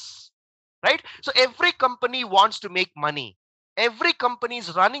business, right? So every company wants to make money. Every company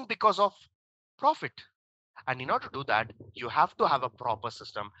is running because of profit. And in order to do that, you have to have a proper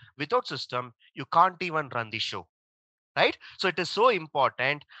system. Without system, you can't even run the show, right? So it is so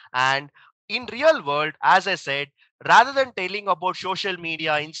important. And in real world, as I said, rather than telling about social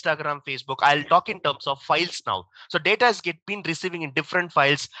media, Instagram, Facebook, I'll talk in terms of files now. So data has been receiving in different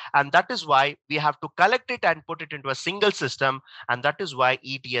files, and that is why we have to collect it and put it into a single system, and that is why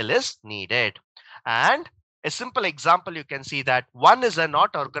ETL is needed. And a simple example, you can see that one is a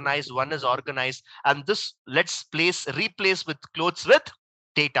not organized, one is organized, and this let's replace with clothes with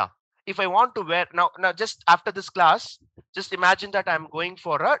data. If I want to wear now just after this class, just imagine that I'm going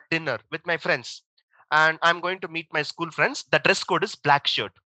for a dinner with my friends and I'm going to meet my school friends. The dress code is black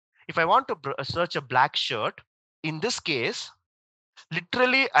shirt. If I want to search a black shirt, in this case,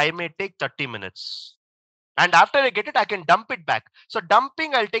 literally I may take 30 minutes. And after I get it, I can dump it back. So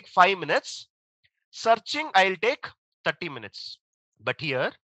dumping, I'll take 5 minutes. Searching, I'll take 30 minutes. But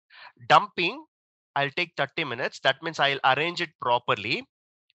here, dumping, I'll take 30 minutes. That means I'll arrange it properly.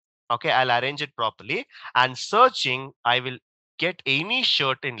 Okay, I'll arrange it properly. And searching, I will get any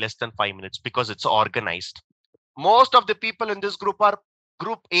shirt in less than 5 minutes because it's organized. Most of the people in this group are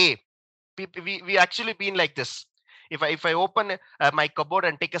group A. We actually been like this. If I open my cupboard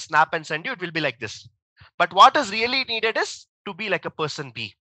and take a snap and send you, it will be like this. But what is really needed is to be like a person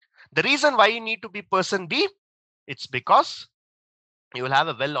B. The reason why you need to be person B, it's because You will have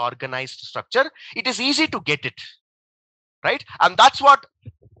a well organized structure. It is easy to get it, right? And that's what,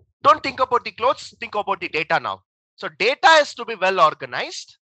 don't think about the clothes, think about the data now. So data is to be well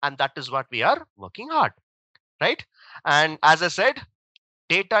organized, and that is what we are working hard, right? And as I said,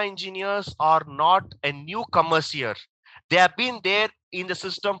 data engineers are not a newcomers here. They have been there in the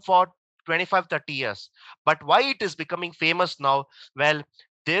system for 25, 30 years. But why it is becoming famous now? Well,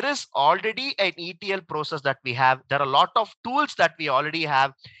 there is already an ETL process that we have. There are a lot of tools that we already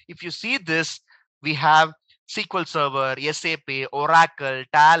have. If you see this, we have SQL Server, SAP, Oracle,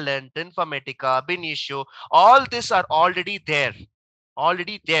 Talent, Informatica, Benicio. All these are already there.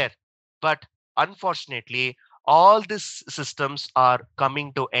 But unfortunately, all these systems are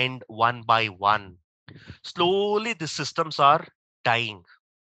coming to end one by one. Slowly, the systems are dying.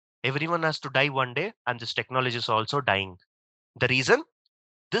 Everyone has to die one day, and this technology is also dying. The reason?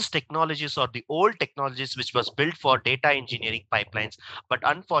 These technologies are the old technologies which was built for data engineering pipelines. But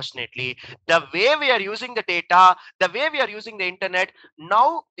unfortunately, the way we are using the data, the way we are using the internet,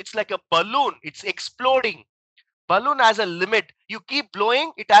 now it's like a balloon. It's exploding. Balloon has a limit. You keep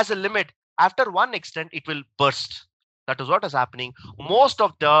blowing, it has a limit. After one extent, it will burst. That is what is happening. Most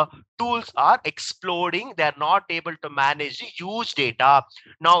of the tools are exploding. They are not able to manage huge data.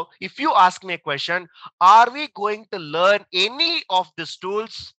 Now, if you ask me a question, are we going to learn any of these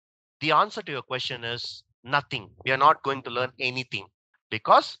tools? The answer to your question is nothing. We are not going to learn anything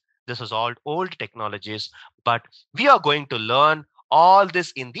because this is all old technologies. But we are going to learn all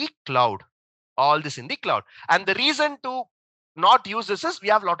this in the cloud. All this in the cloud. And the reason to not use this is we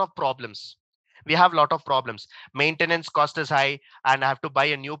have a lot of problems. We have a lot of problems. Maintenance cost is high, and I have to buy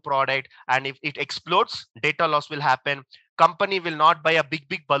a new product, and if it explodes, data loss will happen. Company will not buy a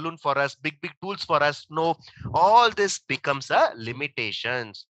big balloon for us, big tools for us. No, all this becomes a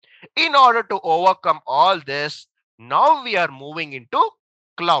limitations. In order to overcome all this, now we are moving into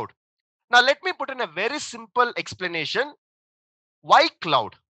cloud. Now let me put in a very simple explanation. Why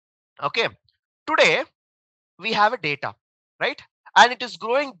cloud? Okay, today we have a data, right? And it is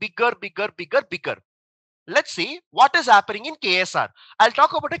growing bigger. Let's see what is happening in KSR. I'll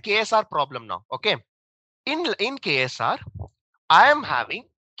talk about a KSR problem now. Okay. In KSR, I am having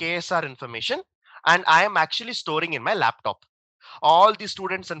KSR information, and I am actually storing in my laptop all the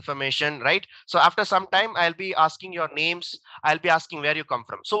students information, right? So after some time, I'll be asking your names. I'll be asking where you come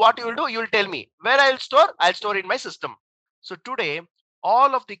from. So what you will do, you will tell me where I'll store in my system. So today,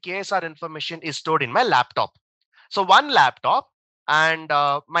 all of the KSR information is stored in my laptop. So one laptop, and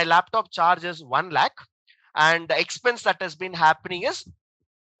my laptop charge is 1 lakh, and the expense that has been happening is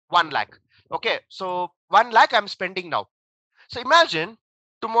 1 lakh. Okay, so 1 lakh I'm spending now. So imagine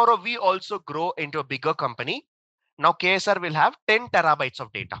tomorrow we also grow into a bigger company. Now KSR will have 10 terabytes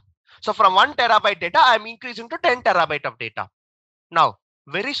of data. So from 1 terabyte data, I'm increasing to 10 terabyte of data. Now,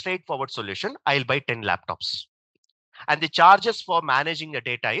 very straightforward solution. I'll buy 10 laptops. And the charges for managing the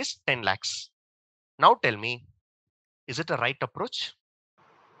data is 10 lakhs. Now tell me, is it a right approach?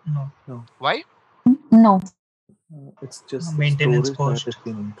 No. Why? No. It's just Maintenance storage cost. that has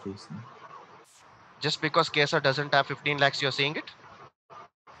been increasing. Just because KSR doesn't have 15 lakhs, you're saying it?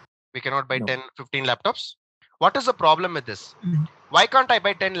 We cannot buy No. 10, 15 laptops? What is the problem with this? Why can't I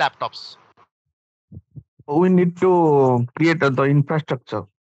buy 10 laptops? We need to create the infrastructure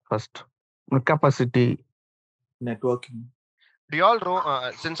first, the capacity. Networking. Do you all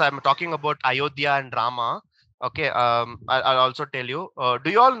know, since I'm talking about Ayodhya and Rama, okay, I'll also tell you, do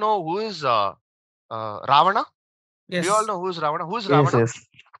you all know who is Ravana? Yes. Do you all know who is Ravana? Who is Yes, Ravana?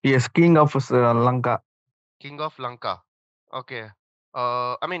 yes, king of Lanka. King of Lanka. Okay.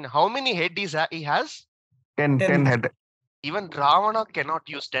 I mean, how many heads he has? 10 head. Even Ravana cannot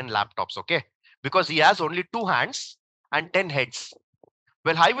use 10 laptops, okay? Because he has only 2 hands and 10 heads.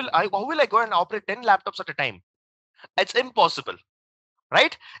 Well, how will I go and operate 10 laptops at a time? It's impossible,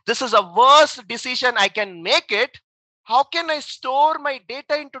 right? This is a worst decision I can make it. How can I store my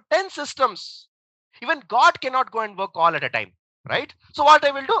data into 10 systems? Even God cannot go and work all at a time, right? So what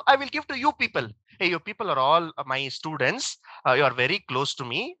I will do, I will give to you people. Hey, you people are all my students. You are very close to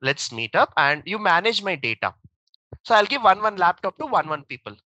me. Let's meet up and you manage my data. So I'll give one laptop to one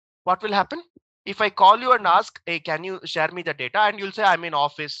people. What will happen? If I call you and ask, hey, can you share me the data? And you'll say, I'm in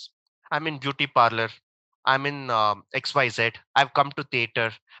office, I'm in beauty parlor, I'm in XYZ, I've come to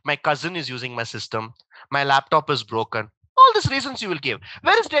theater, my cousin is using my system, my laptop is broken. All these reasons you will give.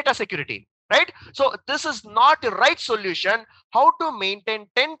 Where is data security? Right? So this is not the right solution. How to maintain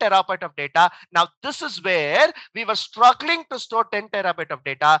 10 terabyte of data? Now this is where we were struggling to store 10 terabyte of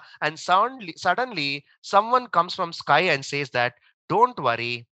data, and suddenly someone comes from sky and says that, don't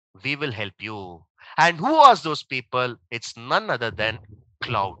worry, we will help you. And who was those people? It's none other than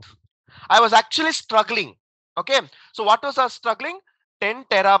cloud. I was actually struggling. Okay. So what was I struggling? 10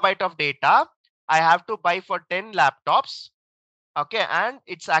 terabyte of data. I have to buy for 10 laptops. Okay. And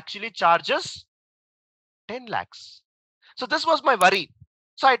it's actually charges 10 lakhs. So this was my worry.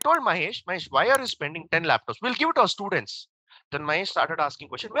 So I told Mahesh, why are you spending 10 laptops? We'll give it to our students. Then Mahesh started asking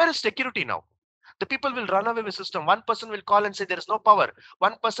question, where is security now? The people will run away with system. One person will call and say there is no power.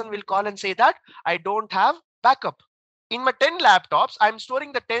 One person will call and say that I don't have backup. In my 10 laptops, I'm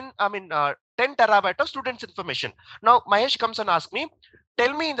storing the 10 terabyte of students information. Now Mahesh comes and asks me,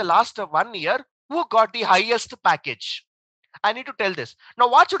 tell me in the last 1 year, who got the highest package? I need to tell this. Now,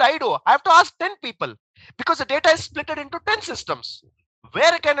 what should I do? I have to ask 10 people because the data is split into 10 systems.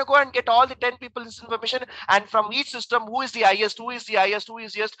 Where can I go and get all the 10 people's information? And from each system, who is the highest, who is the highest, who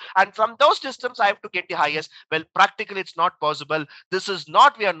is the highest? And from those systems, I have to get the highest. Well, practically, it's not possible. This is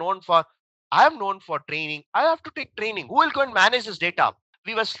not we are known for. I am known for training. I have to take training. Who will go and manage this data?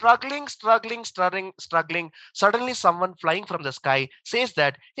 We were struggling. Suddenly, someone flying from the sky says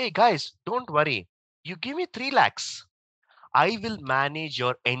that, hey, guys, don't worry. You give me 3 lakhs. I will manage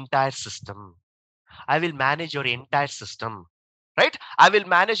your entire system. I will manage your entire system. Right? I will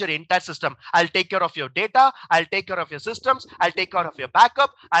manage your entire system. I'll take care of your data. I'll take care of your systems. I'll take care of your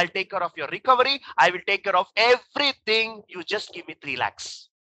backup. I'll take care of your recovery. I will take care of everything. You just give me 3 lakhs.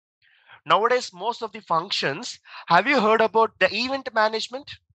 Nowadays, most of the functions, have you heard about the event management?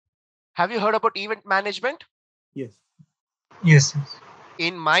 Have you heard about event management? Yes. Yes.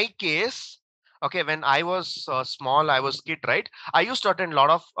 In my case, okay, when I was small, I was kid, right? I used to attend a lot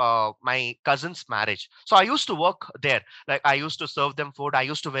of my cousin's marriage. So I used to work there. Like I used to serve them food. I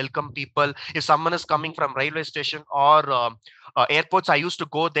used to welcome people. If someone is coming from railway station or airports, I used to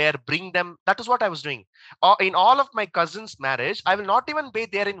go there, bring them. That is what I was doing. In all of my cousin's marriage, I will not even be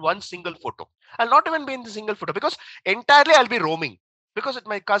there in one single photo. I'll not even be in the single photo because entirely I'll be roaming. Because with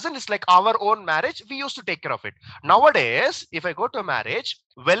my cousin, it's like our own marriage. We used to take care of it. Nowadays, if I go to a marriage,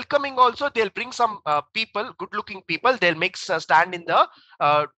 welcoming also, they'll bring some people, good looking people. They'll make stand in the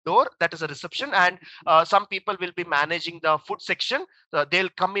door, that is a reception, and some people will be managing the food section. They'll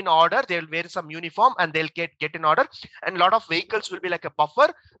come in order, they'll wear some uniform and they'll get in order. And a lot of vehicles will be like a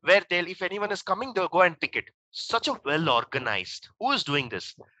buffer where they'll, if anyone is coming, they'll go and pick it. Such a well organized. Who is doing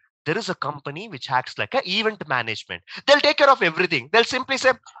this? There is a company which acts like an event management. They'll take care of everything. They'll simply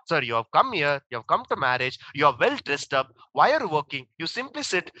say, sir, you have come here, you have come to marriage, you are well dressed up. Why are you working? You simply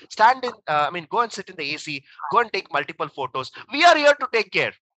sit, stand in, go and sit in the AC, go and take multiple photos. We are here to take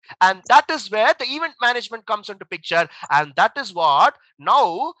care. And that is where the event management comes into picture. And that is what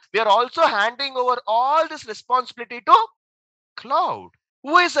now we are also handing over all this responsibility to cloud.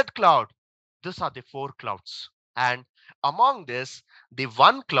 Who is that cloud? These are the 4 clouds. And among this, the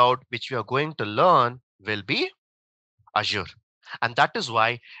one cloud which we are going to learn will be Azure. And that is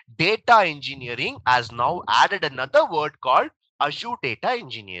why data engineering has now added another word called Azure data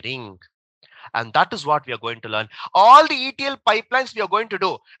engineering. And that is what we are going to learn. All the ETL pipelines we are going to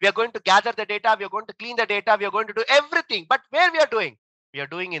do. We are going to gather the data. We are going to clean the data. We are going to do everything. But where we are doing? We are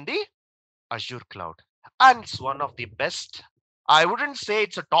doing in the Azure cloud. And it's one of the best. I wouldn't say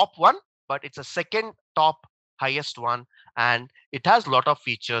it's a top one, but it's a second top highest one. And it has a lot of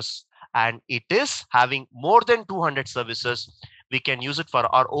features. And it is having more than 200 services. We can use it for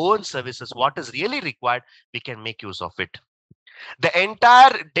our own services. What is really required, we can make use of it. The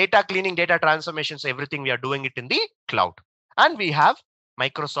entire data cleaning, data transformations, everything we are doing it in the cloud. And we have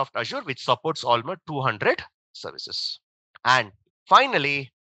Microsoft Azure, which supports almost 200 services. And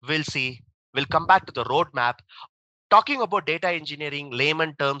finally, we'll come back to the roadmap. Talking about data engineering,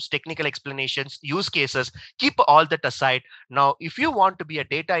 layman terms, technical explanations, use cases, keep all that aside. Now, if you want to be a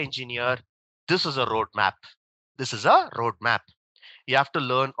data engineer, this is a roadmap. This is a roadmap. You have to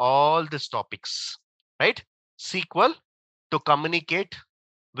learn all these topics, right? SQL to communicate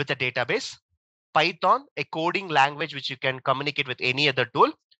with a database, Python, a coding language which you can communicate with any other tool,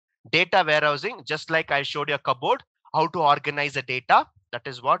 data warehousing, just like I showed you a cupboard, how to organize the data. That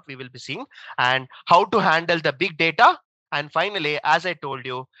is what we will be seeing, and how to handle the big data. And finally, as I told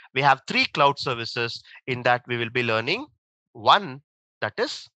you, we have 3 cloud services in that we will be learning. One, that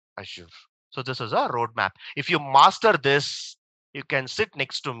is Azure. So this is a roadmap. If you master this, you can sit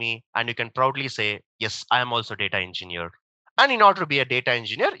next to me and you can proudly say, yes, I am also data engineer. And in order to be a data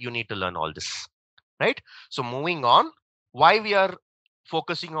engineer, you need to learn all this, right? So moving on, why we are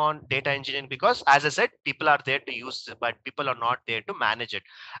focusing on data engineering? Because as I said, people are there to use it, but people are not there to manage it.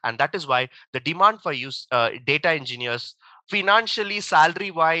 And that is why the demand for use data engineers, financially,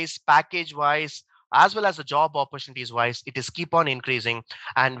 salary wise, package wise, as well as the job opportunities wise, it is keep on increasing.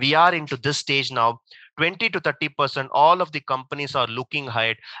 And we are into this stage now. 20 to 30%, all of the companies are looking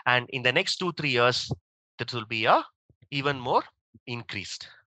ahead. And in the next 2-3 years, that will be a even more increased,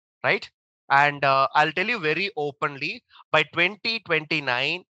 right? And I'll tell you very openly, by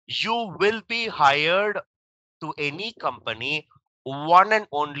 2029, you will be hired to any company one and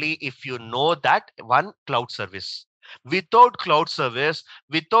only if you know that one cloud service. Without cloud service,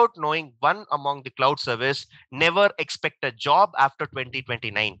 without knowing one among the cloud service, never expect a job after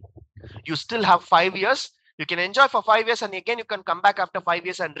 2029. You still have 5 years. You can enjoy for 5 years, and again you can come back after 5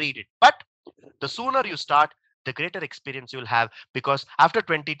 years and read it. But the sooner you start, the greater experience you'll have, because after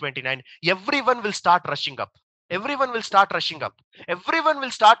 2029, everyone will start rushing up. Everyone will start rushing up. Everyone will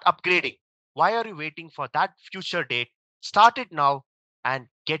start upgrading. Why are you waiting for that future date? Start it now and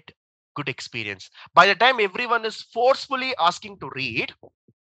get good experience. By the time everyone is forcefully asking to read,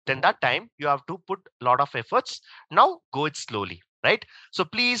 then that time you have to put a lot of efforts. Now go it slowly, right? So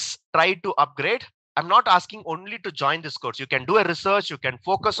please try to upgrade. I'm not asking only to join this course. You can do a research, you can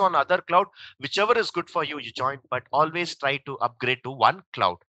focus on other cloud, whichever is good for you, you join, but always try to upgrade to one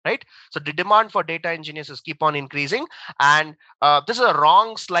cloud, right? So the demand for data engineers is keep on increasing. And this is a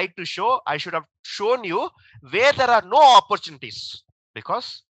wrong slide to show. I should have shown you where there are no opportunities,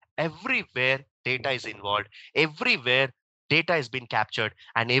 because everywhere data is involved, everywhere data has been captured,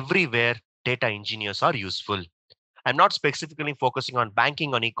 and everywhere data engineers are useful. I'm not specifically focusing on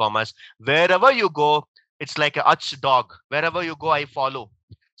banking, on e-commerce. Wherever you go, it's like a Hutch dog. Wherever you go, I follow.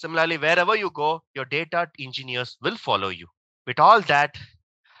 Similarly, wherever you go, your data engineers will follow you. With all that,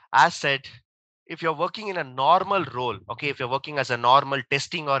 as said, if you're working in a normal role, okay, if you're working as a normal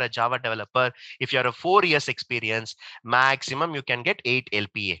testing or a Java developer, if you're a 4 years experience, maximum you can get 8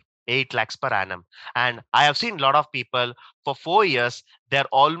 LPA, 8 lakhs per annum. And I have seen a lot of people for 4 years, they're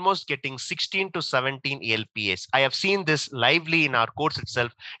almost getting 16 to 17 LPAs. I have seen this lively in our course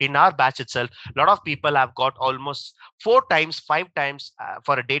itself, in our batch itself. A lot of people have got almost 4 times, 5 times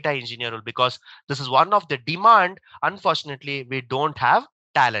for a data engineer role, because this is one of the demand. Unfortunately, we don't have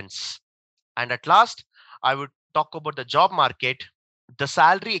talents. And at last, I would talk about the job market. The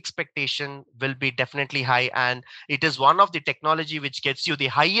salary expectation will be definitely high, and it is one of the technology which gets you the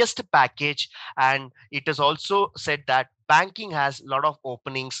highest package. And it is also said that banking has a lot of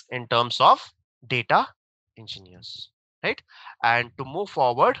openings in terms of data engineers, right? And to move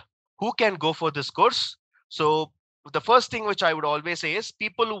forward, who can go for this course? So the first thing which I would always say is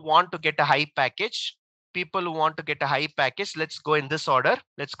people who want to get a high package. People who want to get a high package, let's go in this order.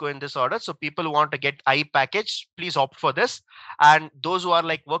 Let's go in this order. So people who want to get high package, please opt for this. And those who are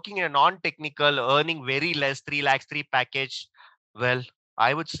like working in a non-technical, earning very less, 3 lakhs, 3 package, well,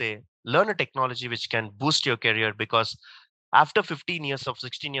 I would say learn a technology which can boost your career, because after 15 years of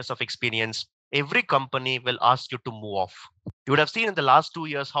 16 years of experience, every company will ask you to move off. You would have seen in the last 2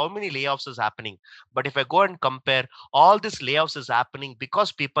 years how many layoffs is happening. But if I go and compare, all this layoffs is happening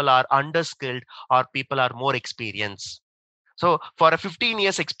because people are underskilled or people are more experienced. So for a 15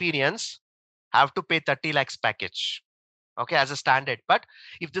 years experience, have to pay 30 lakhs package, okay, as a standard. But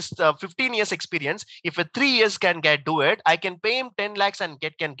if this 15 years experience, if a 3 years can get do it, I can pay him 10 lakhs and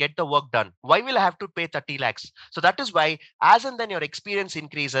can get the work done. Why will I have to pay 30 lakhs? So that is why, as and then your experience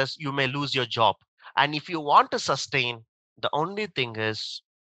increases, you may lose your job. And if you want to sustain, the only thing is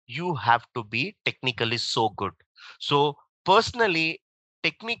you have to be technically so good. So personally,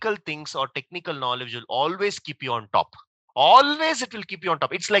 technical things or technical knowledge will always keep you on top. Always it will keep you on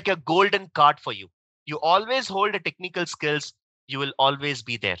top. It's like a golden card for you. You always hold a technical skills, you will always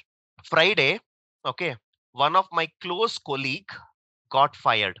be there. Friday, okay, one of my close colleague got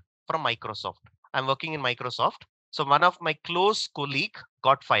fired from Microsoft. I'm working in Microsoft. So one of my close colleague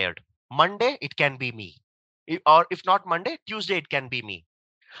got fired. Monday, it can be me. Or if not Monday, Tuesday, it can be me.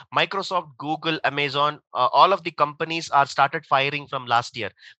 Microsoft, Google, Amazon, all of the companies are started firing from last year.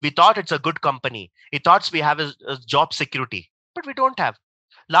 We thought it's a good company. We thought we have a job security, but we don't have.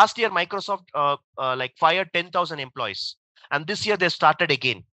 Last year, Microsoft like fired 10,000 employees, and this year they started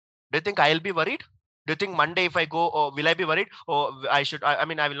again. Do you think I'll be worried? Do you think Monday if I go, or will I be worried? Or I should? I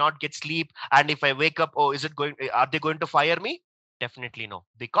mean, I will not get sleep. And if I wake up, oh, is it going? Are they going to fire me? Definitely no.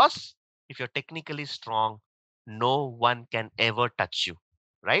 Because if you're technically strong, no one can ever touch you,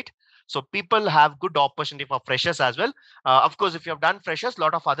 right? So people have good opportunity for freshers as well. Of course, if you have done freshers, a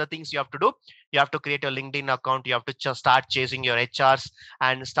lot of other things you have to do. You have to create a LinkedIn account. You have to start chasing your HRs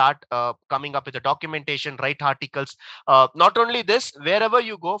and start coming up with the documentation, write articles. Not only this, wherever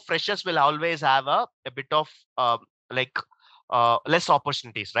you go, freshers will always have a bit of like less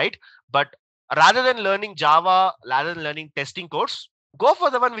opportunities, right? But rather than learning Java, rather than learning testing course, go for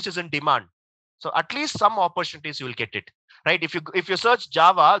the one which is in demand. So at least some opportunities you will get it, right? If you search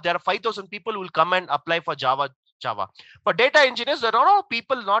Java, there are 5,000 people who will come and apply for Java. For data engineers, there are no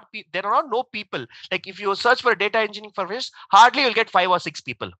people, there are no people. Like if you search for a data engineering for this, hardly you'll get 5 or 6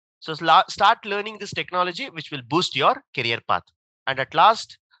 people. So start learning this technology, which will boost your career path. And at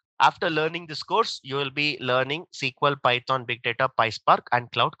last, after learning this course, you will be learning SQL, Python, Big Data, PySpark,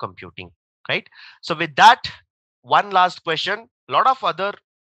 and cloud computing, right? So with that, one last question. A lot of other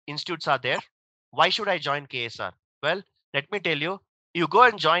institutes are there. Why should I join KSR? Well, let me tell you, you go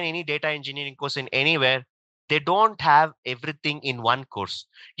and join any data engineering course in anywhere, they don't have everything in one course.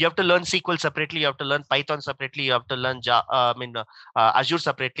 You have to learn SQL separately, you have to learn Python separately, you have to learn Azure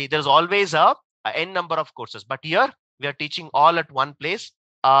separately. There's always a n number of courses, but here we are teaching all at one place.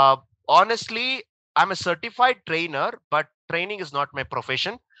 Honestly, I'm a certified trainer, but training is not my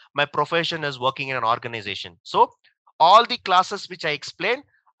profession. My profession is working in an organization. So all the classes which I explain,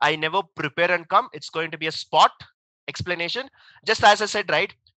 I never prepare and come. It's going to be a spot explanation. Just as I said,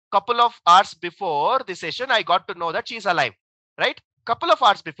 right? Couple of hours before the session, I got to know that she's alive, right? Couple of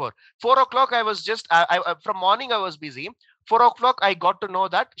hours before. 4 o'clock, I was just, from morning I was busy. 4 o'clock, I got to know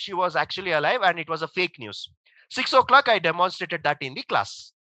that she was actually alive and it was a fake news. 6 o'clock, I demonstrated that in the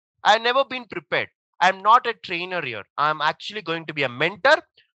class. I've never been prepared. I'm not a trainer here. I'm actually going to be a mentor.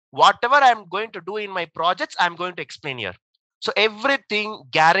 Whatever I'm going to do in my projects, I'm going to explain here. So everything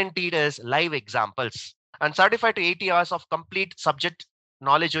guaranteed is live examples. And 35 to 80 hours of complete subject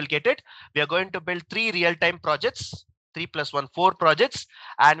knowledge will get it. We are going to build 3 real-time projects, 3 plus 1, 4 projects,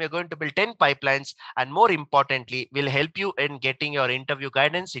 and we're going to build 10 pipelines. And more importantly, we'll help you in getting your interview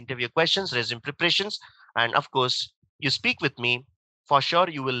guidance, interview questions, resume preparations. And of course, you speak with me, for sure,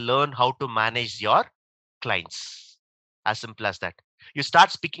 you will learn how to manage your clients. As simple as that. You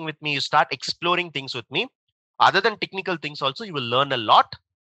start speaking with me, you start exploring things with me. Other than technical things also, you will learn a lot.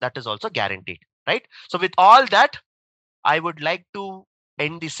 That is also guaranteed, right? So with all that, I would like to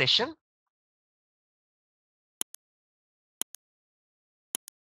end the session.